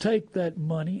rather take that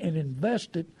money and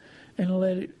invest it and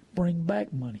let it bring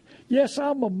back money. Yes,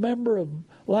 I'm a member of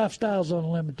Lifestyles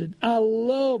Unlimited. I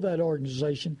love that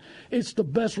organization. It's the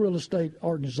best real estate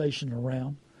organization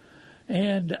around.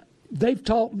 And they've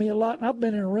taught me a lot. And I've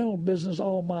been in a rental business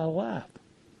all my life.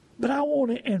 But I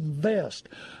want to invest.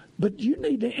 But you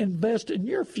need to invest in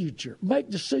your future. Make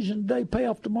decisions today, pay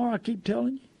off tomorrow, I keep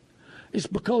telling you. It's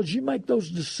because you make those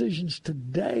decisions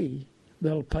today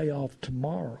that'll pay off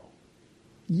tomorrow.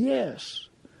 Yes.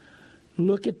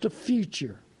 Look at the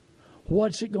future.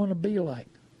 What's it going to be like?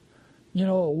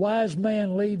 A wise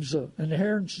man leaves an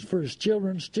inheritance for his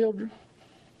children's children.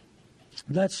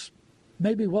 That's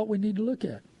maybe what we need to look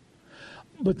at.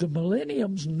 But the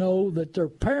millenniums know that their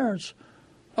parents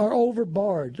are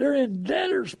overbarred. They're in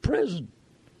debtor's prison.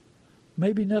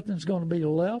 Maybe nothing's going to be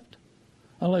left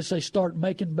unless they start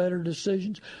making better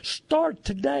decisions. Start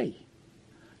today.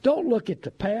 Don't look at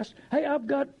the past. Hey, I've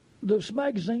got this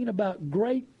magazine about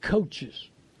great coaches.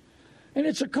 And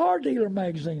it's a car dealer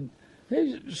magazine.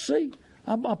 See,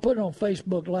 I put it on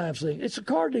Facebook Live. See, it's a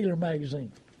car dealer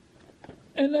magazine.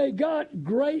 And they got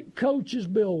great coaches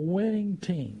build winning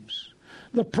teams.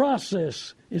 The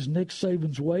process is Nick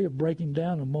Saban's way of breaking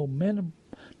down a momentum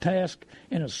task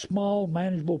into small,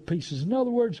 manageable pieces. In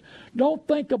other words, don't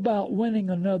think about winning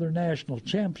another national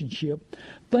championship.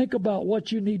 Think about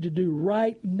what you need to do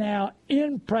right now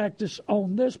in practice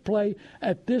on this play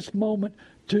at this moment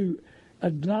to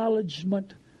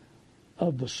acknowledgement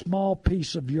of the small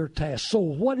piece of your task. So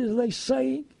what are they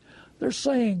saying? They're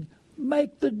saying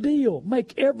make the deal.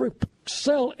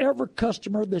 Sell every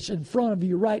customer that's in front of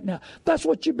you right now. That's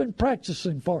what you've been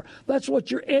practicing for. That's what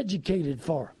you're educated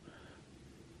for.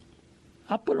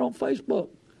 I put it on Facebook.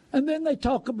 And then they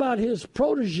talk about his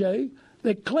protege,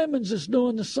 that Clemens is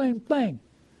doing the same thing.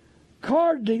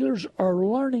 Car dealers are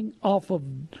learning off of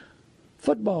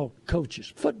football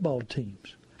coaches, football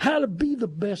teams, how to be the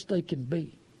best they can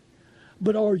be.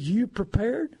 But are you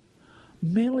prepared?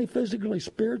 Mentally, physically,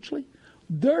 spiritually?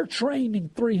 They're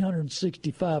training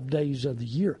 365 days of the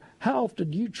year. How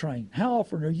often do you train? How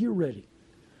often are you ready?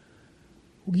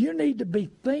 You need to be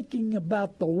thinking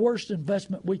about the worst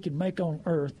investment we can make on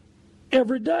earth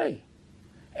every day.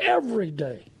 Every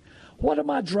day. What am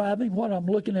I driving? What I'm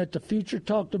looking at the future?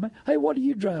 Talk to me. Hey, what are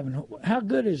you driving? How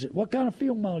good is it? What kind of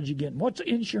fuel mileage you getting? What's the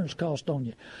insurance cost on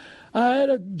you? I had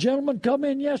a gentleman come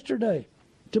in yesterday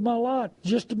to my lot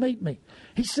just to meet me.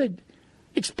 He said,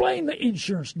 explain the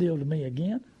insurance deal to me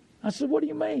again. I said, what do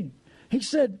you mean? He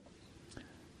said,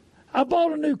 I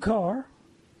bought a new car,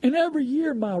 and every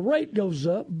year my rate goes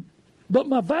up, but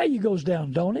my value goes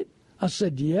down, don't it? I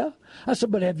said, yeah. I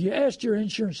said, but have you asked your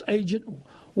insurance agent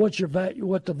what the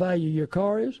value of your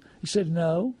car is? He said,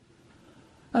 no.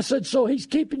 I said, so he's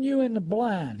keeping you in the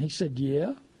blind? He said,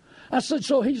 yeah. I said,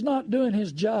 so he's not doing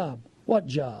his job. What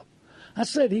job? I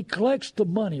said, he collects the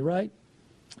money, right?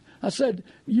 I said,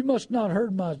 you must not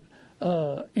heard my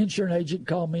insurance agent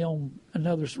call me on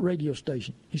another radio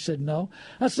station. He said, no.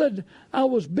 I said, I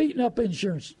was beating up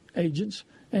insurance agents,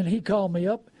 and he called me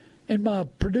up, and my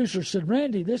producer said,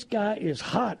 Randy, this guy is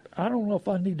hot. I don't know if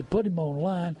I need to put him on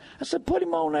line. I said, put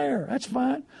him on air. That's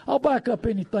fine. I'll back up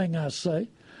anything I say.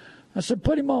 I said,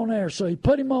 put him on air. So he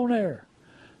put him on air.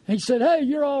 He said, hey,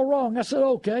 you're all wrong. I said,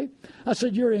 okay. I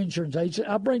said, you're an insurance agent.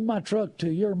 I bring my truck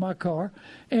to you or my car,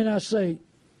 and I say,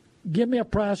 give me a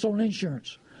price on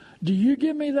insurance. Do you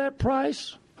give me that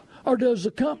price, or does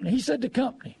the company? He said, the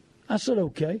company. I said,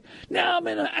 okay. Now I'm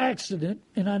in an accident,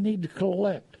 and I need to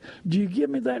collect. Do you give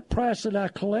me that price that I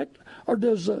collect, or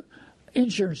does the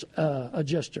insurance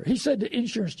adjuster? He said, the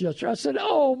insurance adjuster. I said,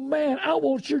 oh, man, I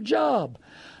want your job.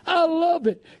 I love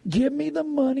it. Give me the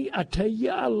money. I tell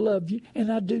you I love you,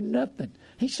 and I do nothing.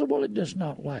 He said, well, it does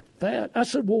not like that. I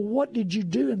said, well, what did you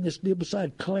do in this deal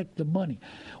besides collect the money?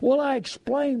 Well, I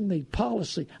explained the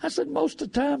policy. I said, most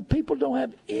of the time, people don't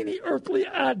have any earthly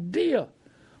idea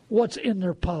what's in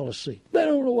their policy. They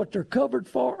don't know what they're covered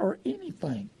for or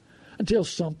anything until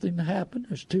something happened.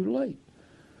 It's too late.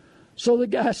 So the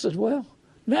guy said, well,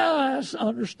 now I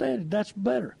understand it. That's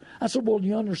better. I said, well,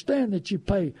 you understand that you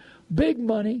pay big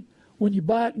money when you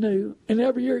buy it new, and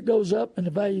every year it goes up and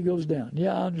the value goes down.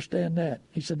 Yeah, I understand that.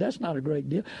 He said, that's not a great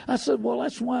deal. I said, well,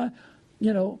 that's why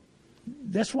you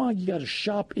got to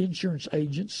shop insurance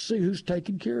agents, see who's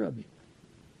taking care of you.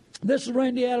 This is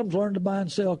Randy Adams,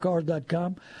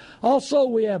 LearnToBuyAndSellCars.com. Also,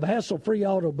 we have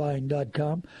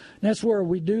HassleFreeAutoBuying.com. That's where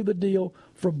we do the deal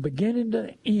from beginning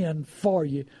to end for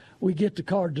you. We get the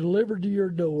car delivered to your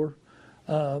door.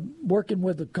 Working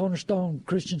with the Cornerstone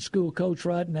Christian School coach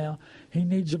right now. He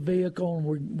needs a vehicle,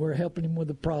 and we're helping him with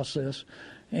the process.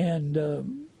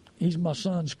 And he's my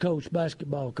son's coach,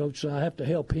 basketball coach, so I have to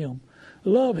help him.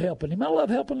 Love helping him. I love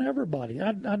helping everybody.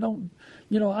 I don't,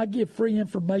 I give free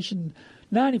information.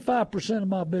 95% of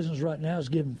my business right now is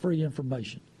giving free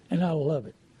information, and I love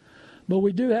it. But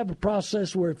we do have a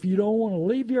process where if you don't want to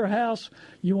leave your house,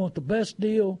 you want the best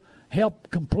deal, help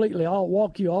completely. I'll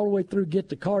walk you all the way through, get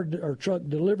the car or truck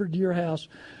delivered to your house.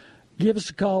 Give us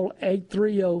a call,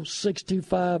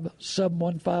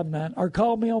 830-625-7159, or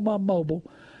call me on my mobile,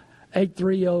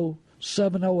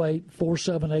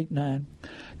 830-708-4789.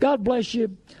 God bless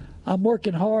you. I'm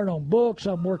working hard on books.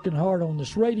 I'm working hard on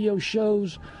this radio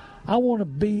shows. I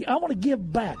want to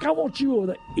give back. I want you with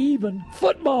an even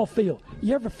football field.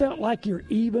 You ever felt like you're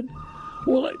even?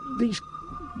 Well, these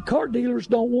car dealers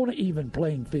don't want an even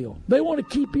playing field. They want to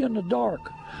keep you in the dark.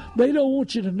 They don't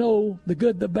want you to know the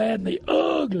good, the bad, and the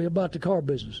ugly about the car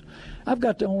business. I've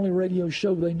got the only radio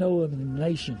show they know of in the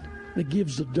nation that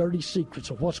gives the dirty secrets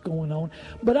of what's going on.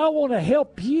 But I want to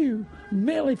help you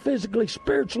mentally, physically,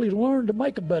 spiritually learn to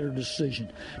make a better decision,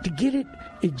 to get it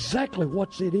exactly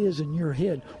what it is in your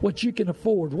head, what you can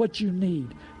afford, what you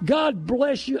need. God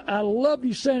bless you. I love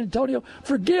you, San Antonio.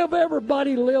 Forgive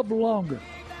everybody. Live longer.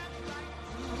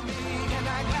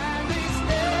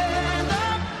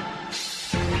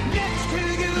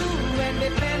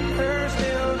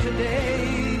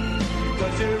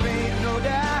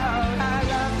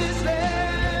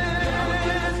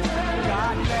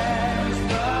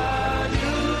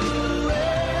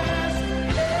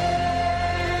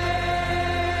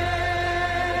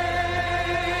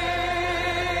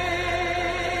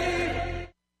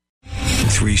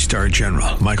 Three-star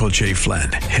General Michael J.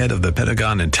 Flynn, head of the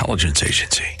Pentagon Intelligence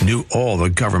Agency, knew all the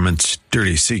government's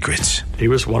dirty secrets. He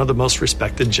was one of the most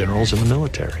respected generals in the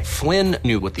military. Flynn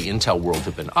knew what the intel world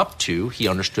had been up to. He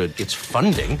understood its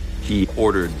funding. He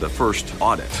ordered the first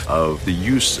audit of the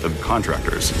use of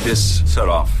contractors. This set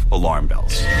off alarm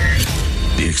bells.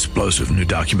 The explosive new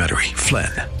documentary,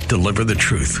 Flynn, Deliver the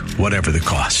Truth, Whatever the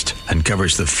Cost,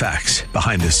 uncovers the facts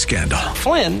behind this scandal.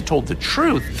 Flynn told the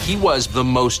truth. He was the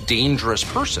most dangerous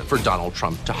person for Donald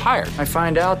Trump to hire. I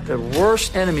find out the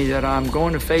worst enemy that I'm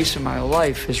going to face in my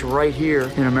life is right here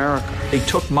in America. They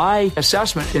took my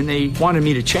assessment and they wanted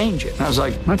me to change it. And I was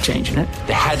like, I'm not changing it.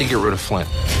 They had to get rid of Flynn.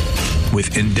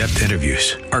 With in-depth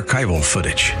interviews, archival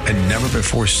footage, and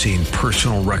never-before-seen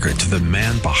personal records of the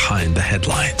man behind the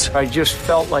headlines. I just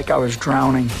felt like I was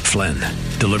drowning. Flynn,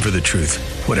 Deliver the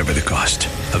Truth, Whatever the Cost.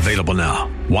 Available now.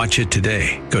 Watch it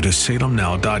today. Go to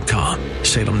salemnow.com.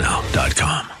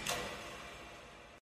 salemnow.com.